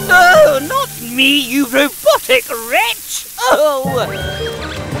 No, not me, you robotic wretch. Oh.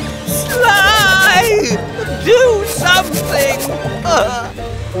 Sly! Do something.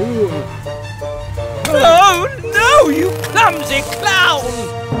 Oh, no, you clumsy clown!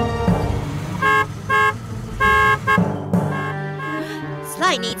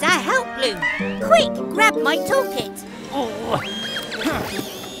 Sly needs our help, Blue. Quick, grab my toolkit. Oh.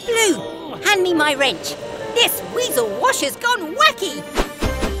 Blue, hand me my wrench. This Weasel wash has gone wacky.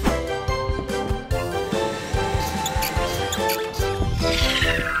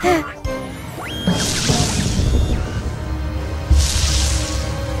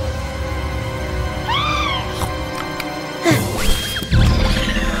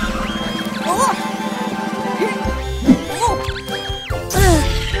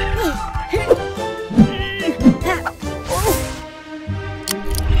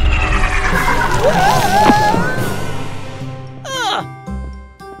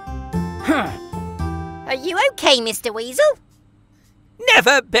 Are you okay, Mr. Weasel?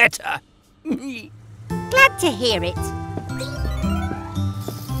 Never better. Glad to hear it.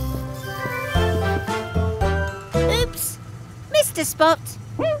 Oops, Mr. Spot.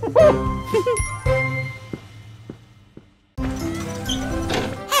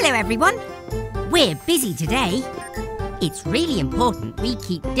 Hello, everyone. We're busy today. It's really important we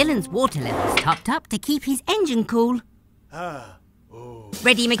keep Dylan's water levels topped up to keep his engine cool.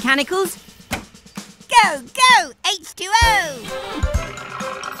 Ready, mechanicals? Go, go, H2O!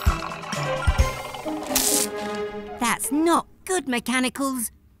 That's not good,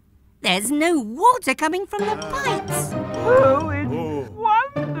 mechanicals. There's no water coming from the pipes. Oh, it's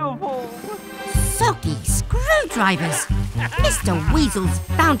wonderful. Soggy screwdrivers. Mr. Weasel's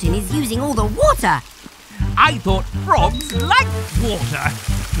fountain is using all the water. I thought frogs liked water.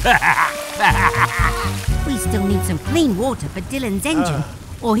 We still need some clean water for Dylan's engine,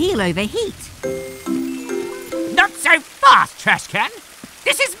 or he'll overheat. Not so fast, trash can.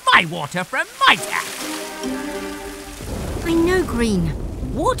 This is my water from my tap. I know, Green.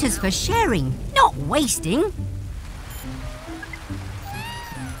 Water's for sharing, not wasting.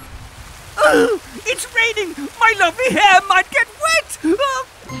 Oh, it's raining. My lovely hair might get wet. Oh.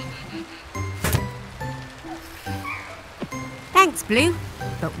 Thanks, Blue.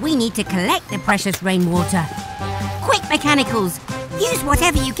 But we need to collect the precious rainwater. Quick, mechanicals! Use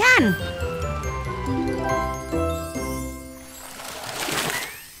whatever you can.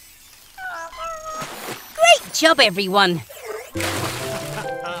 Great job, everyone.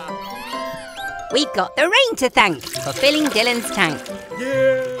 We've got the rain to thank for filling Dylan's tank.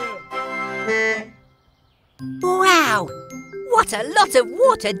 Wow! What a lot of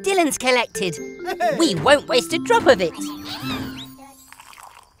water Dylan's collected. We won't waste a drop of it.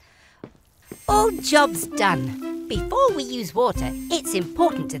 All jobs done. Before we use water, it's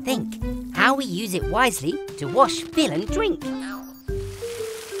important to think how we use it wisely to wash, fill and drink.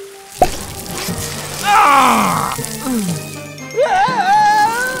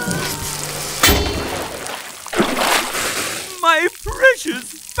 My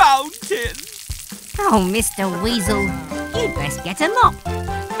precious fountain! Oh, Mr. Weasel, you'd best get a mop.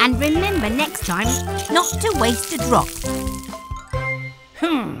 And remember next time not to waste a drop.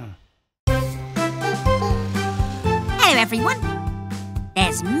 Hello, everyone.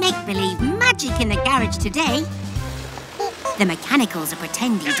 There's make-believe magic in the garage today. The mechanicals are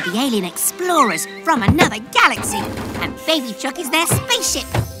pretending to be alien explorers from another galaxy, and Baby Truck is their spaceship.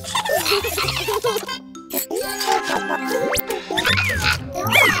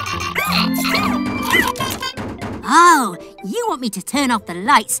 Oh, you want me to turn off the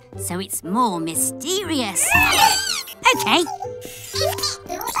lights so it's more mysterious. Okay.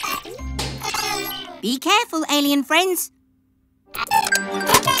 Be careful, alien friends.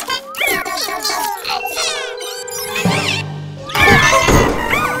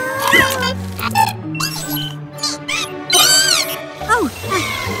 Oh,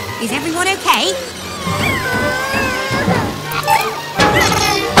 is everyone okay?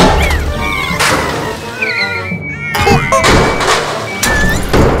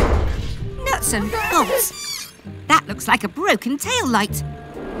 Nuts and bolts. That looks like a broken tail light.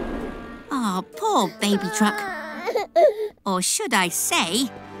 Oh, poor Baby Truck. Or should I say,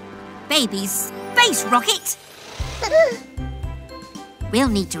 Baby's space rocket. We'll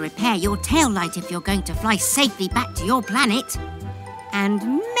need to repair your tail light if you're going to fly safely back to your planet.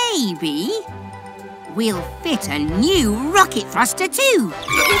 And maybe we'll fit a new rocket thruster too.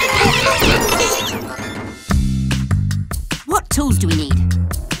 What tools do we need?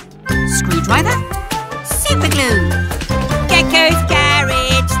 Screwdriver? Superglue! Gecko's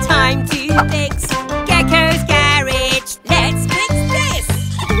Garage, time to fix. Gecko's Garage, let's fix this.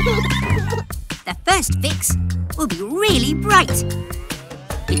 The first fix will be really bright.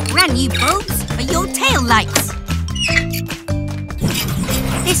 With brand new bulbs for your tail lights.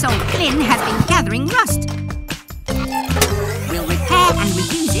 This old fin has been gathering rust. We'll repair and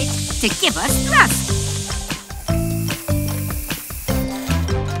reuse it to give us thrust.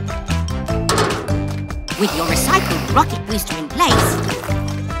 With your recycled rocket booster in place,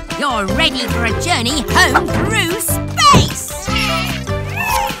 you're ready for a journey home through space!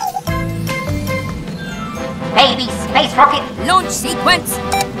 Baby space rocket launch sequence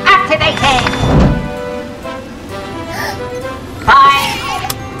activated! 5,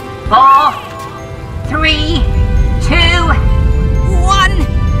 4, 3, 2, 1,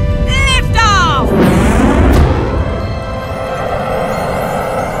 lift off!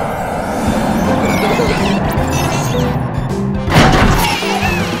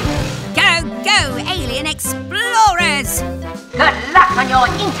 Go, alien explorers! Good luck on your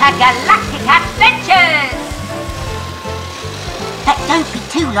intergalactic adventures! But don't be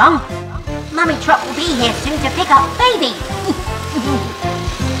too long. Mummy Truck will be here soon to pick up Baby.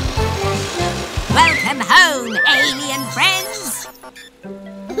 Welcome home, alien friends!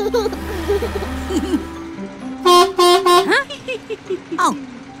 Huh? Oh,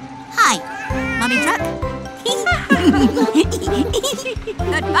 hi, Mummy Truck.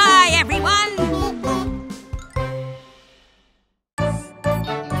 Goodbye, everyone!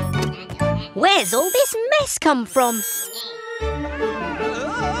 Where's all this mess come from?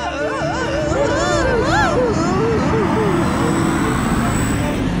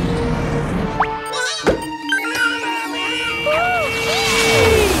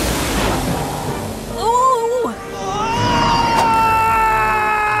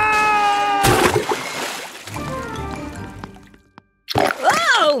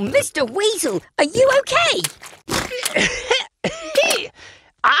 Oh, Mr. Weasel, are you okay?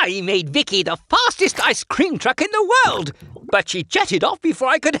 I made Vicky the fastest ice cream truck in the world, but she jetted off before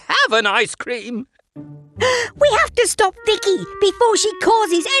I could have an ice cream. We have to stop Vicky before she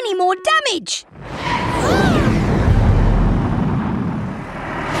causes any more damage.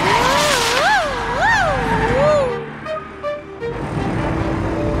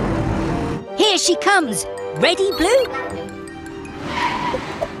 Here she comes. Ready, Blue?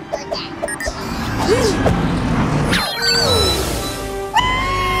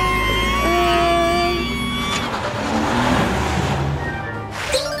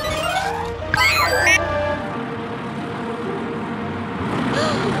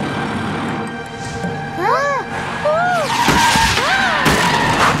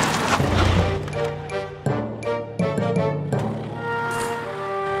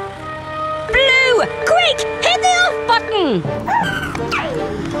 Quick, hit the off button!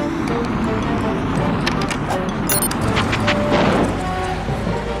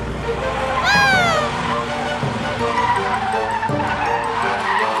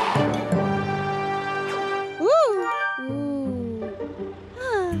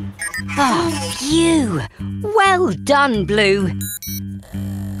 Oh, phew! Well done, Blue.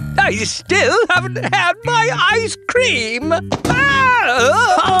 I still haven't had my ice cream. Oh!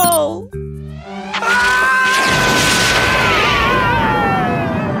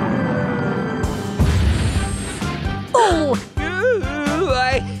 Oh!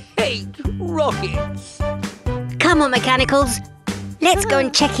 I hate rockets. Come on, Mechanicals. Let's go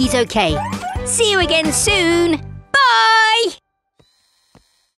and check he's okay. See you again soon. Bye!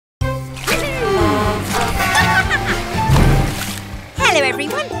 Hello,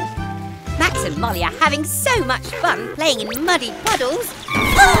 everyone. Max and Molly are having so much fun playing in muddy puddles.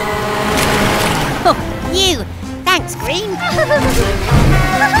 Oh, you. Thanks, Green.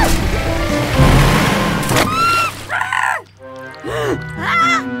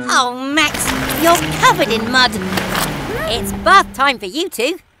 Oh, Max, you're covered in mud. It's bath time for you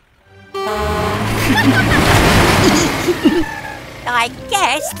two. I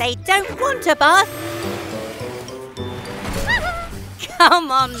guess they don't want a bath. Come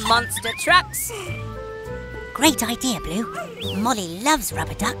on, monster trucks. Great idea, Blue. Molly loves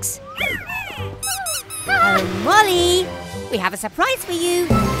rubber ducks. Oh, Molly, we have a surprise for you.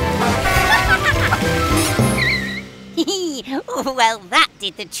 Well, that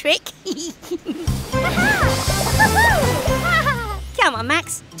did the trick. Come on,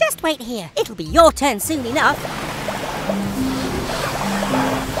 Max, just wait here. It'll be your turn soon enough.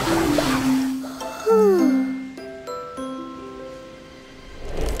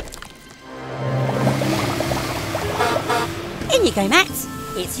 In you go, Max.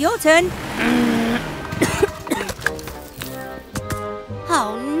 It's your turn.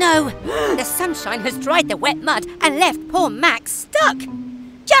 Oh no! The sunshine has dried the wet mud and left poor Max stuck.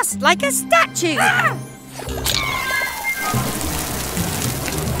 Just like a statue.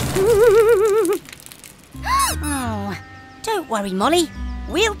 Oh, don't worry, Molly.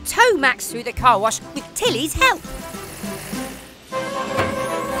 We'll tow Max through the car wash with Tilly's help.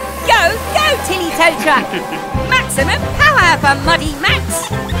 Go, go, Tilly tow truck! Maximum power for Muddy Max!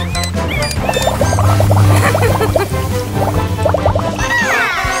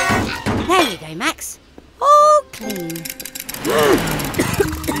 There you go, Max. All clean.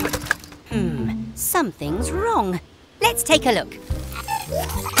 Something's wrong. Let's take a look.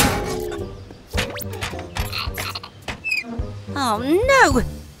 Oh no!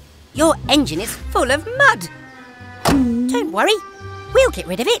 Your engine is full of mud. Don't worry, we'll get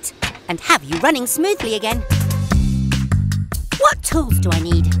rid of it and have you running smoothly again. What tools do I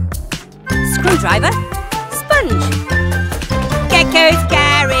need? Screwdriver, sponge. Gecko's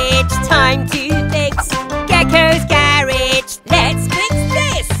Garage, time to fix. Gecko's Garage, let's fix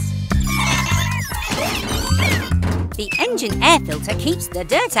this. The engine air filter keeps the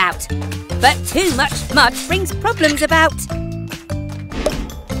dirt out, but too much mud brings problems about.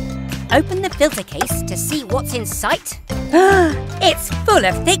 Open the filter case to see what's in sight. It's full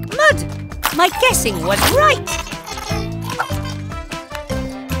of thick mud. My guessing was right.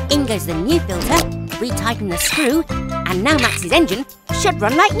 In goes the new filter, retighten the screw, and now Max's engine should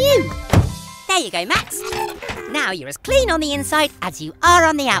run like new. There you go, Max. Now you're as clean on the inside as you are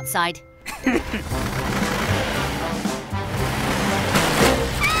on the outside.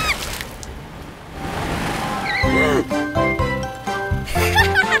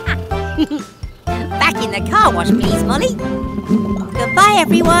 Back in the car wash, please, Molly. Goodbye,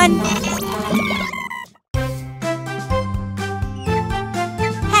 everyone.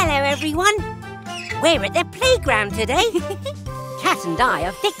 Hello, everyone. We're at the playground today. Cat and I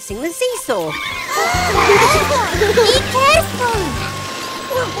are fixing the seesaw. Be careful.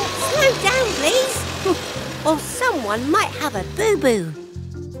 Slow down, please. Or someone might have a boo-boo.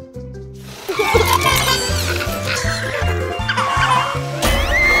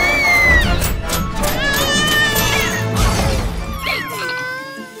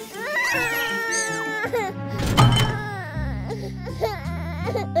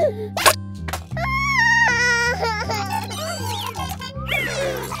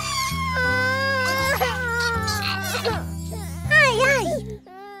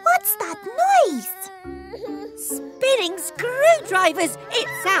 What's that noise? Spinning screwdrivers! It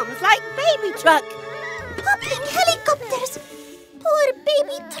sounds like Baby Truck! Hopping helicopters! Poor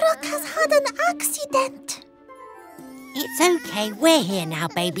Baby Truck has had an accident. It's okay, we're here now,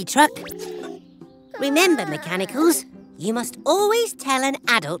 Baby Truck. Remember, Mechanicals, You must always tell an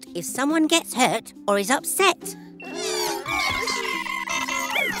adult if someone gets hurt or is upset. Baby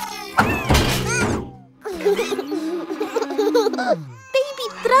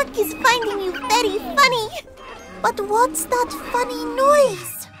Truck is finding you very funny. But what's that funny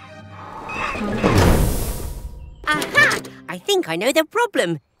noise? Aha! I think I know the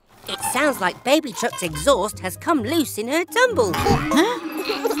problem. It sounds like Baby Truck's exhaust has come loose in her tumble.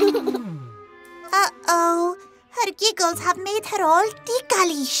 Uh-oh. Her giggles have made her all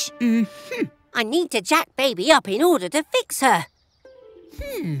ticklish. I need to jack Baby up in order to fix her.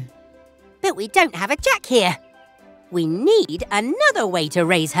 But we don't have a jack here. We need another way to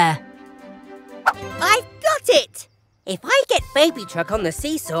raise her. I've got it! If I get Baby Truck on the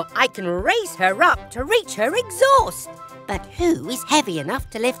seesaw, I can raise her up to reach her exhaust. But who is heavy enough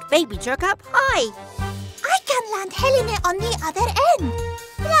to lift Baby Truck up high? I can land Helene on the other end.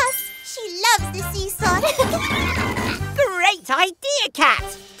 Plus, she loves the seesaw. Great idea,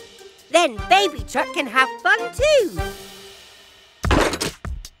 Cat! Then Baby Truck can have fun too.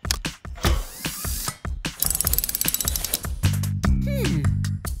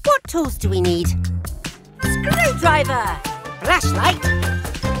 What tools do we need? Screwdriver! Flashlight!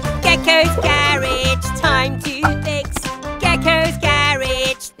 Gecko's Garage, time to fix! Gecko's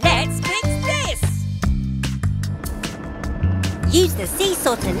Garage, let's fix this! Use the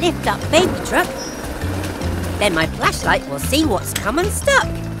seesaw to lift up Baby Truck. Then my flashlight will see what's come unstuck.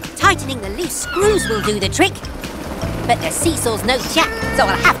 Tightening the loose screws will do the trick. But the seesaw's no jack, so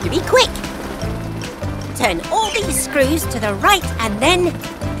I'll have to be quick. Turn all these screws to the right and then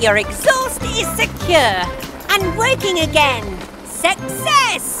your exhaust is secure and working again.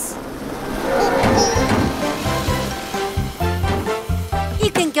 Success!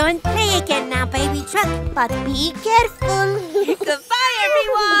 You can go and play again now, Baby Truck. But be careful. Goodbye,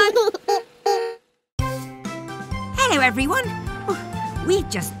 everyone! Hello, everyone. We've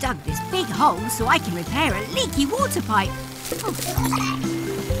just dug this big hole so I can repair a leaky water pipe.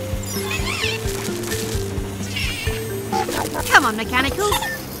 Come on, Mechanicals.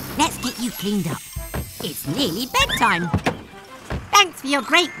 Let's get you cleaned up. It's nearly bedtime. Thanks for your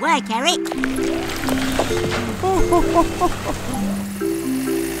great work, Eric.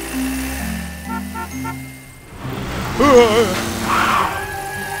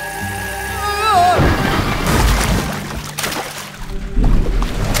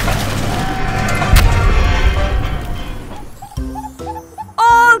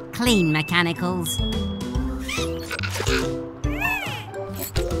 All clean, Mechanicals.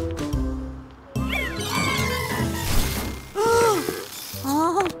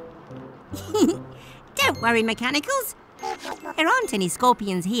 Don't worry, Mechanicals. There aren't any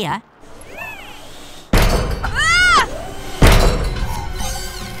scorpions here. Ah!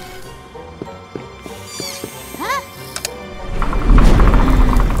 Huh?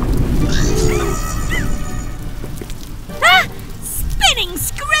 Ah! Spinning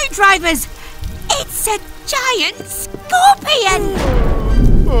screwdrivers! It's a giant scorpion!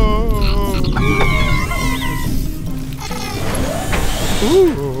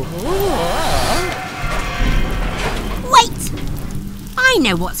 Wait! I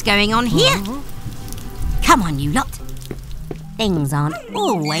know what's going on here. Come on, you lot. Things aren't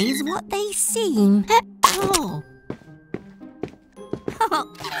always what they seem. Oh.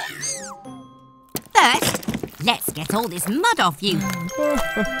 First, let's get all this mud off you.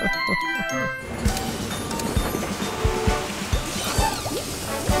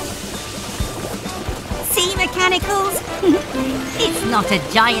 See, Mechanicals? It's not a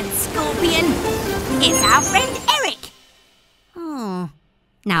giant scorpion. It's our friend Eric. Oh.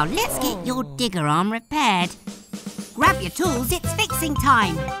 Now let's get your digger arm repaired. Grab your tools, it's fixing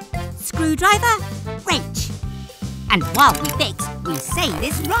time. Screwdriver, wrench. And while we fix, we say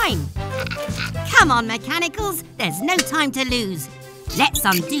this rhyme. Come on, Mechanicals, there's no time to lose. Let's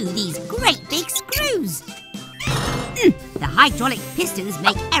undo these great big screws. The hydraulic pistons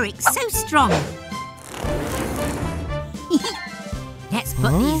make Eric so strong. Let's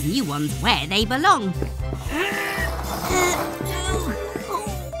put these new ones where they belong.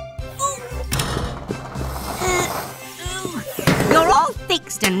 You're all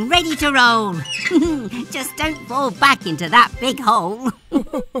fixed and ready to roll. Just don't fall back into that big hole.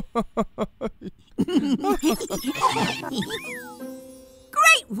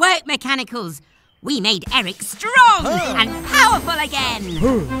 Great work, Mechanicals. We made Eric strong and powerful again.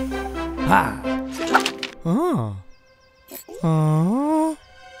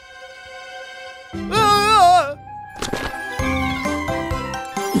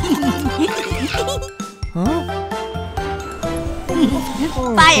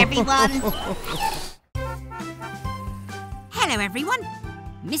 Bye, everyone. Hello, everyone.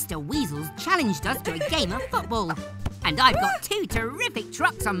 Mr. Weasel's challenged us to a game of football. And I've got 2 terrific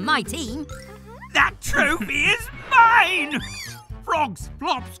trucks on my team. That trophy is mine! Frogs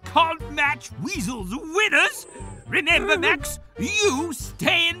Flops can't match Weasel's winners. Remember, Max, you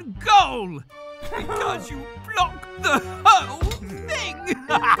stay in goal. Because you block the whole thing.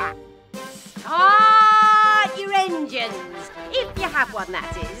 Start your engines. If you have one,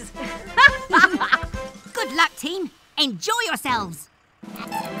 that is. Good luck, team. Enjoy yourselves.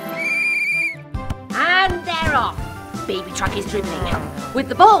 And they're off. Baby truck is dribbling. With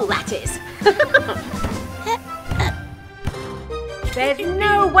the ball, that is. There's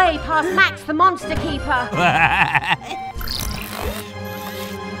no way past Max the monster keeper.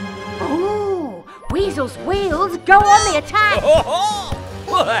 Oh, Weasel's wheels go on the attack.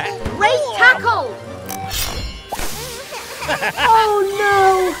 Great tackle. Oh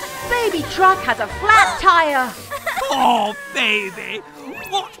no, baby truck has a flat tire. Oh, baby,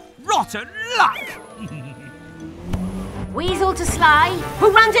 what rotten luck. Weasel to Sly,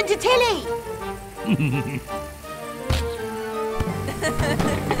 who runs into Tilly.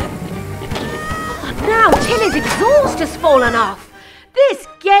 Now Tilly's exhaust has fallen off. This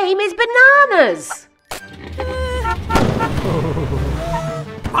game is bananas.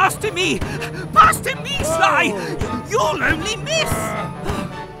 Pass to me, Sly. You'll only miss.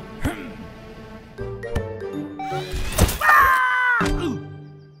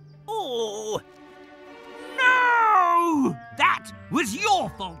 Oh, no! That was your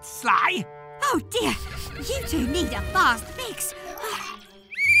fault, Sly. Oh, dear. You two need a fast fix.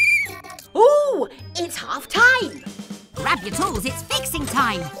 Ooh, it's half time. Grab your tools, it's fixing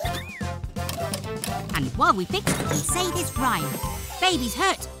time. And while we fix, we say this rhyme. Baby's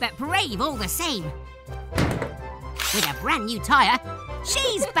hurt, but brave all the same. With a brand new tyre,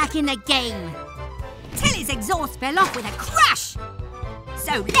 she's back in the game. Tilly's exhaust fell off with a crash.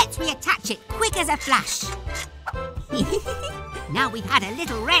 So let's reattach it quick as a flash. Now we've had a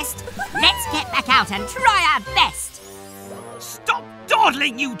little rest, let's get back out and try our best. Stop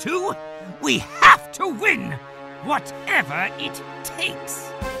dawdling, you two. We have to win, whatever it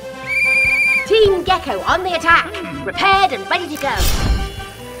takes. Team Gecko on the attack, repaired and ready to go.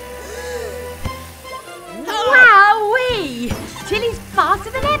 Wowee! Tilly's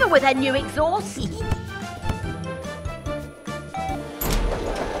faster than ever with her new exhaust.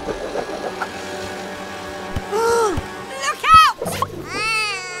 Look out!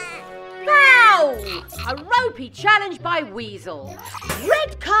 Foul! A ropey challenge by Weasel.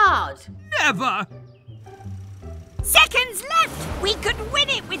 Red card. Never. Seconds left! We could win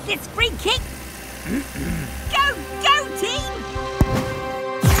it with this free kick! Go, go, team!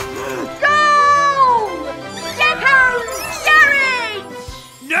 Go! Gecko's Garage!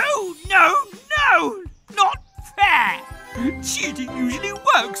 No, no, no! Not fair! Cheating usually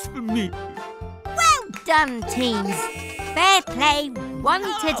works for me. Well done, teams. Fair play won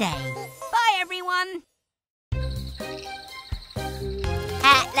today. Bye, everyone.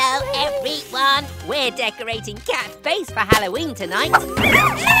 Hello, everyone. We're decorating Cat's face for Halloween tonight.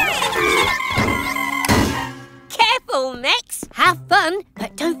 Careful, Max. Have fun,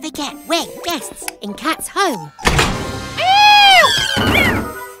 but don't forget we're guests in Cat's home.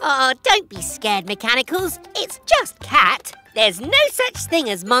 Oh, don't be scared, Mechanicals. It's just Cat. There's no such thing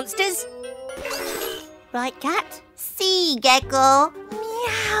as monsters. Right, Cat? See, Gecko.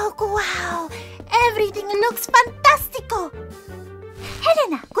 Meow, wow. Everything looks fantastico.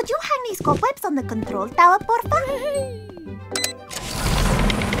 Helena, could you hang these cobwebs on the control tower, porfa?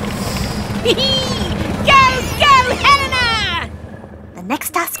 Go, Helena! The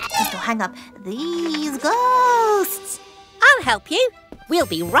next task is to hang up these ghosts. I'll help you. We'll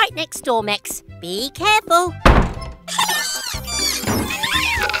be right next door, Mex. Be careful.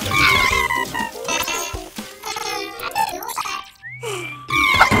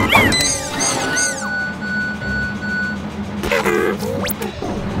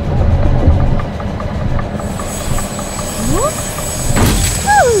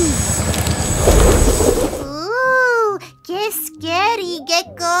 Ooh, que scary,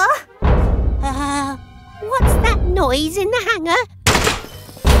 Gecko. What's that noise in the hangar?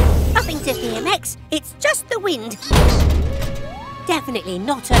 Nothing to fear, Mex. It's just the wind. Definitely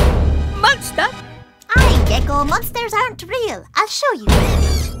not a monster. Aye, Gecko, monsters aren't real. I'll show you.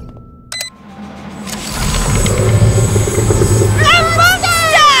 A monster!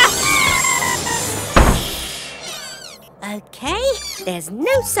 Okay, there's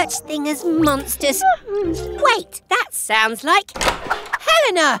no such thing as monsters. Wait, that sounds like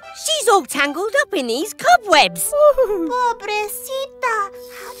Helena. She's all tangled up in these cobwebs. Pobrecita.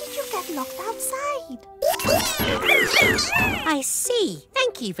 How did you get locked outside? I see.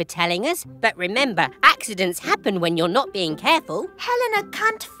 Thank you for telling us. But remember, accidents happen when you're not being careful. Helena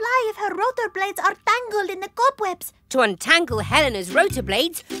can't fly if her rotor blades are tangled in the cobwebs. To untangle Helena's rotor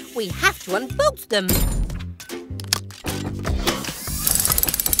blades, we have to unbolt them.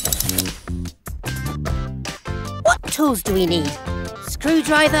 What tools do we need?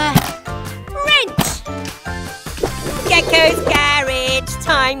 Screwdriver, wrench! Gecko's Garage,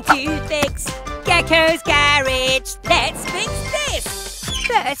 time to fix. Gecko's Garage, let's fix this.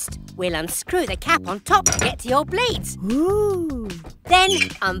 First, we'll unscrew the cap on top to get to your blades. Ooh. Then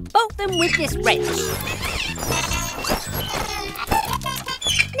unbolt them with this wrench.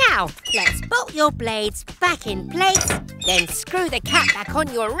 Now, let's bolt your blades back in place, then screw the cap back on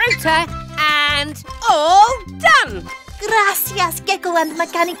your rotor, and all done! Gracias, Gecko and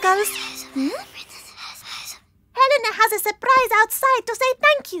Mechanicals. Helena has a surprise outside to say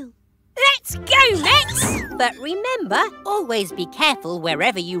thank you. Let's go, Max! But remember, always be careful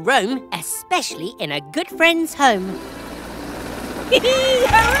wherever you roam, especially in a good friend's home.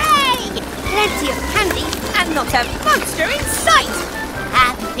 Hooray! Plenty of candy and not a monster in sight!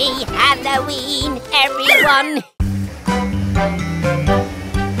 Happy Halloween, everyone!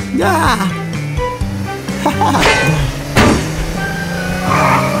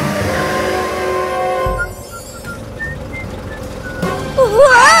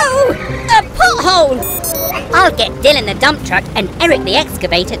 Whoa! A pothole! I'll get Dylan the dump truck and Eric the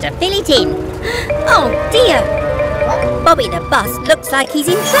excavator to fill it in. Oh dear! Bobby the bus looks like he's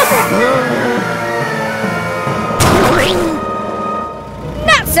in trouble.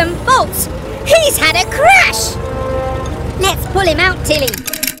 Nuts and bolts! He's had a crash! Let's pull him out, Tilly.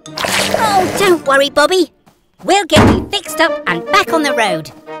 Oh, don't worry, Bobby. We'll get you fixed up and back on the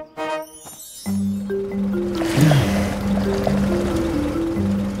road.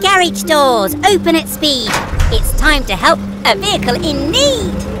 Garage doors, open at speed. It's time to help a vehicle in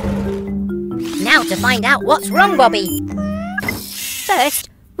need. Now to find out what's wrong, Bobby. First,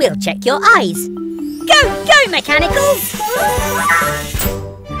 we'll check your eyes. Go, go, Mechanicals!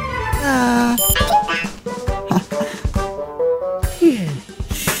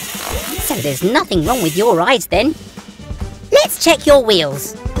 So there's nothing wrong with your eyes then. Let's check your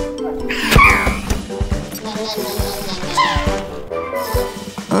wheels.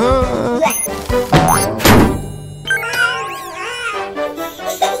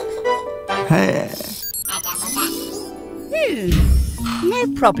 No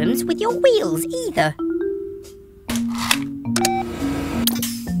problems with your wheels either.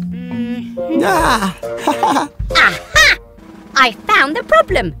 Aha! I found the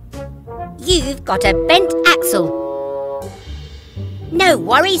problem. You've got a bent axle. No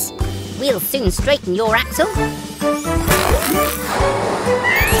worries. We'll soon straighten your axle.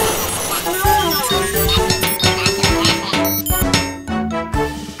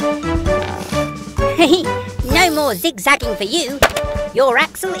 No more zigzagging for you. Your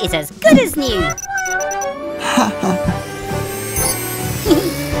axle is as good as new.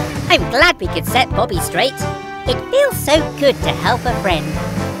 I'm glad we could set Bobby straight. It feels so good to help a friend.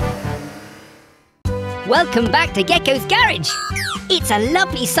 Welcome back to Gecko's Garage. It's a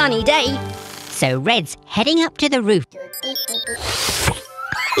lovely sunny day, so Red's heading up to the roof.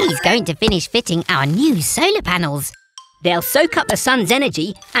 He's going to finish fitting our new solar panels. They'll soak up the sun's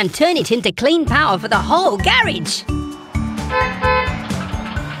energy and turn it into clean power for the whole garage.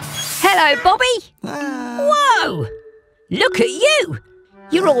 Hello, Bobby. Whoa! Look at you.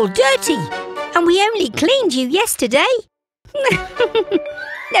 You're all dirty, and we only cleaned you yesterday.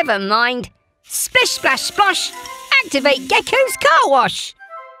 Never mind. Splish, splash, splosh. Activate Gecko's car wash.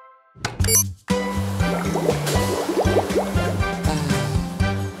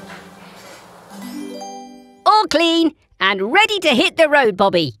 All clean and ready to hit the road,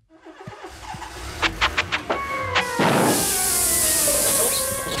 Bobby.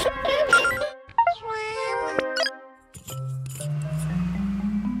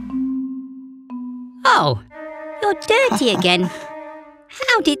 Oh, you're dirty again.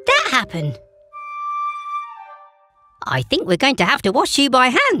 How did that happen? I think we're going to have to wash you by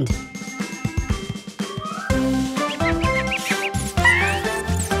hand.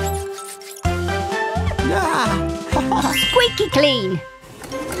 Squeaky clean.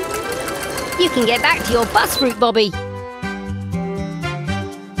 You can get back to your bus route, Bobby.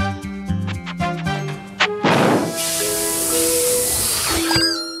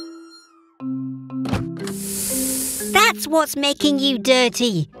 That's what's making you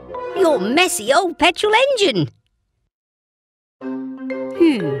dirty. Your messy old petrol engine.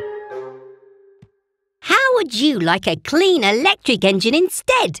 How would you like a clean electric engine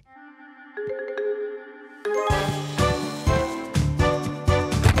instead?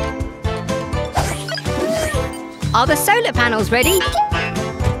 Are the solar panels ready?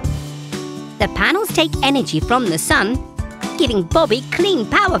 The panels take energy from the sun, giving Bobby clean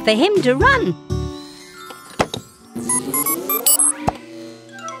power for him to run.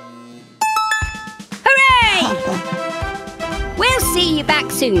 Hooray! We'll see you back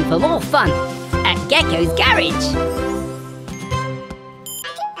soon for more fun at Gecko's Garage.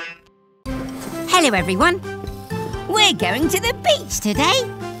 Hello, everyone. We're going to the beach today.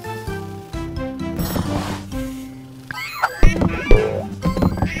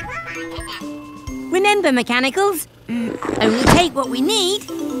 Remember, mechanicals, only take what we need.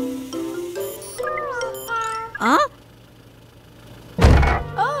 Huh?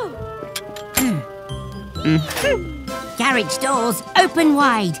 Oh! Garage doors open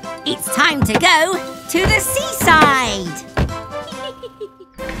wide. It's time to go to the seaside.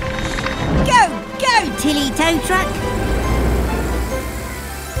 Go, Tilly Tow Truck.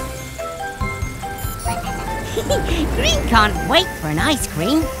 Green can't wait for an ice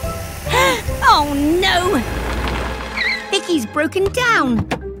cream. Oh no! Vicky's broken down.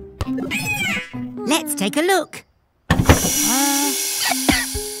 Let's take a look.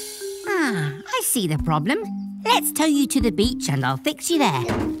 I see the problem. Let's tow you to the beach and I'll fix you there.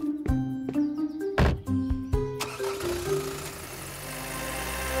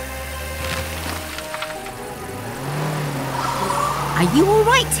 Are you all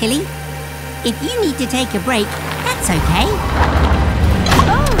right, Tilly? If you need to take a break, that's okay.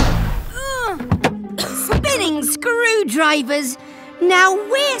 Spinning screwdrivers! Now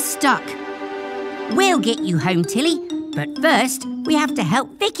we're stuck. We'll get you home, Tilly, but first we have to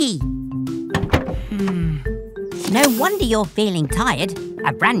help Vicky. No wonder you're feeling tired.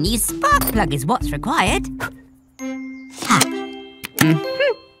 A brand new spark plug is what's required.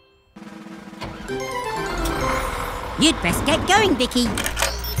 You'd best get going, Vicky.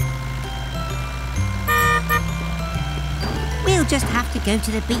 We'll just have to go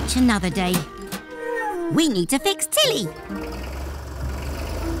to the beach another day. We need to fix Tilly.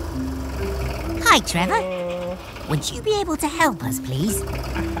 Hi, Trevor. Would you be able to help us, please?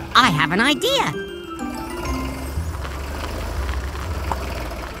 I have an idea.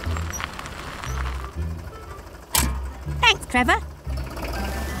 Thanks, Trevor.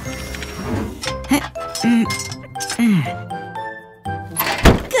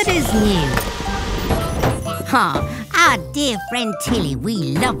 Good as new. Our dear friend Tilly, we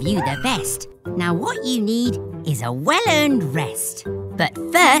love you the best. Now what you need is a well-earned rest. But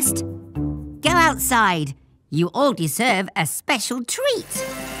first, go outside. You all deserve a special treat.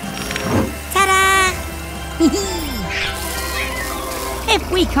 Ta-da!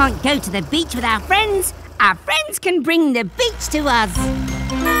 If we can't go to the beach with our friends can bring the beach to us.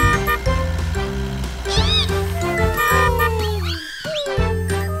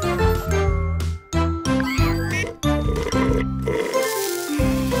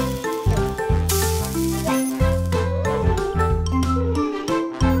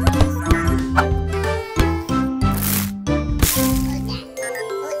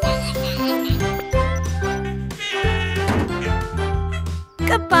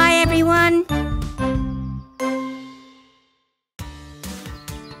 Goodbye, everyone.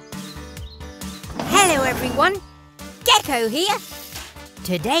 Hello, everyone. Gecko here.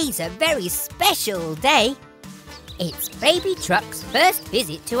 Today's a very special day. It's Baby Truck's first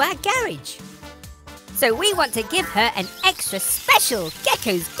visit to our garage. So we want to give her an extra special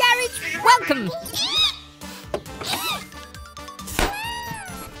Gecko's Garage welcome.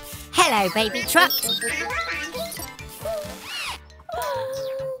 Hello, Baby Truck.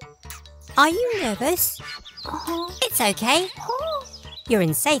 Are you nervous? It's okay. You're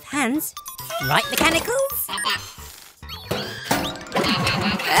in safe hands. Right, mechanicals?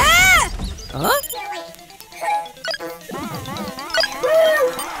 Ah! Huh?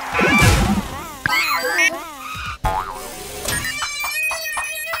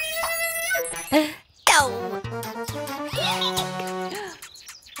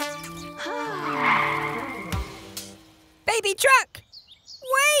 Baby Truck!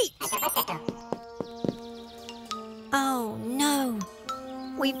 Wait! Oh no!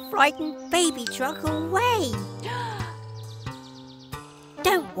 We frightened Baby Truck away!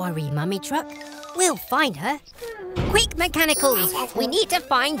 Don't worry, Mummy Truck. We'll find her. Quick, mechanicals! We need to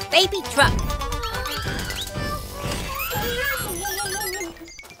find Baby Truck!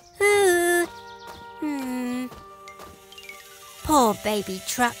 Poor Baby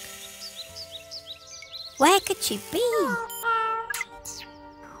Truck. Where could she be?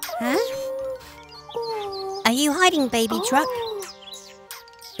 Huh? Are you hiding, Baby Truck?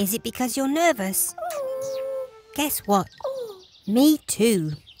 Is it because you're nervous? Guess what? Me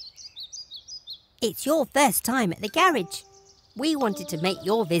too. It's your first time at the garage. We wanted to make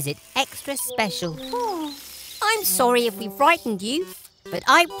your visit extra special. I'm sorry if we frightened you, but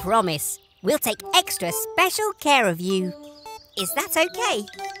I promise we'll take extra special care of you. Is that okay?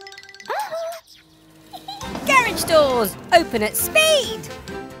 Garage doors, open at speed!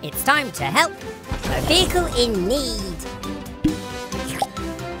 It's time to help a vehicle in need.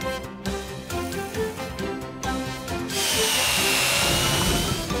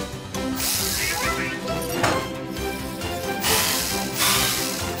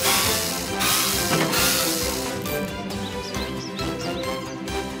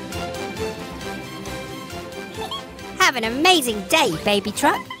 Have an amazing day, baby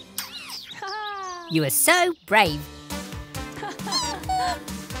truck. You are so brave.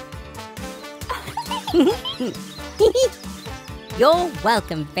 You're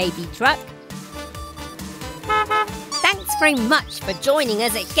welcome, baby truck. Thanks very much for joining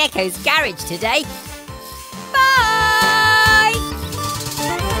us at Gecko's Garage today. Bye!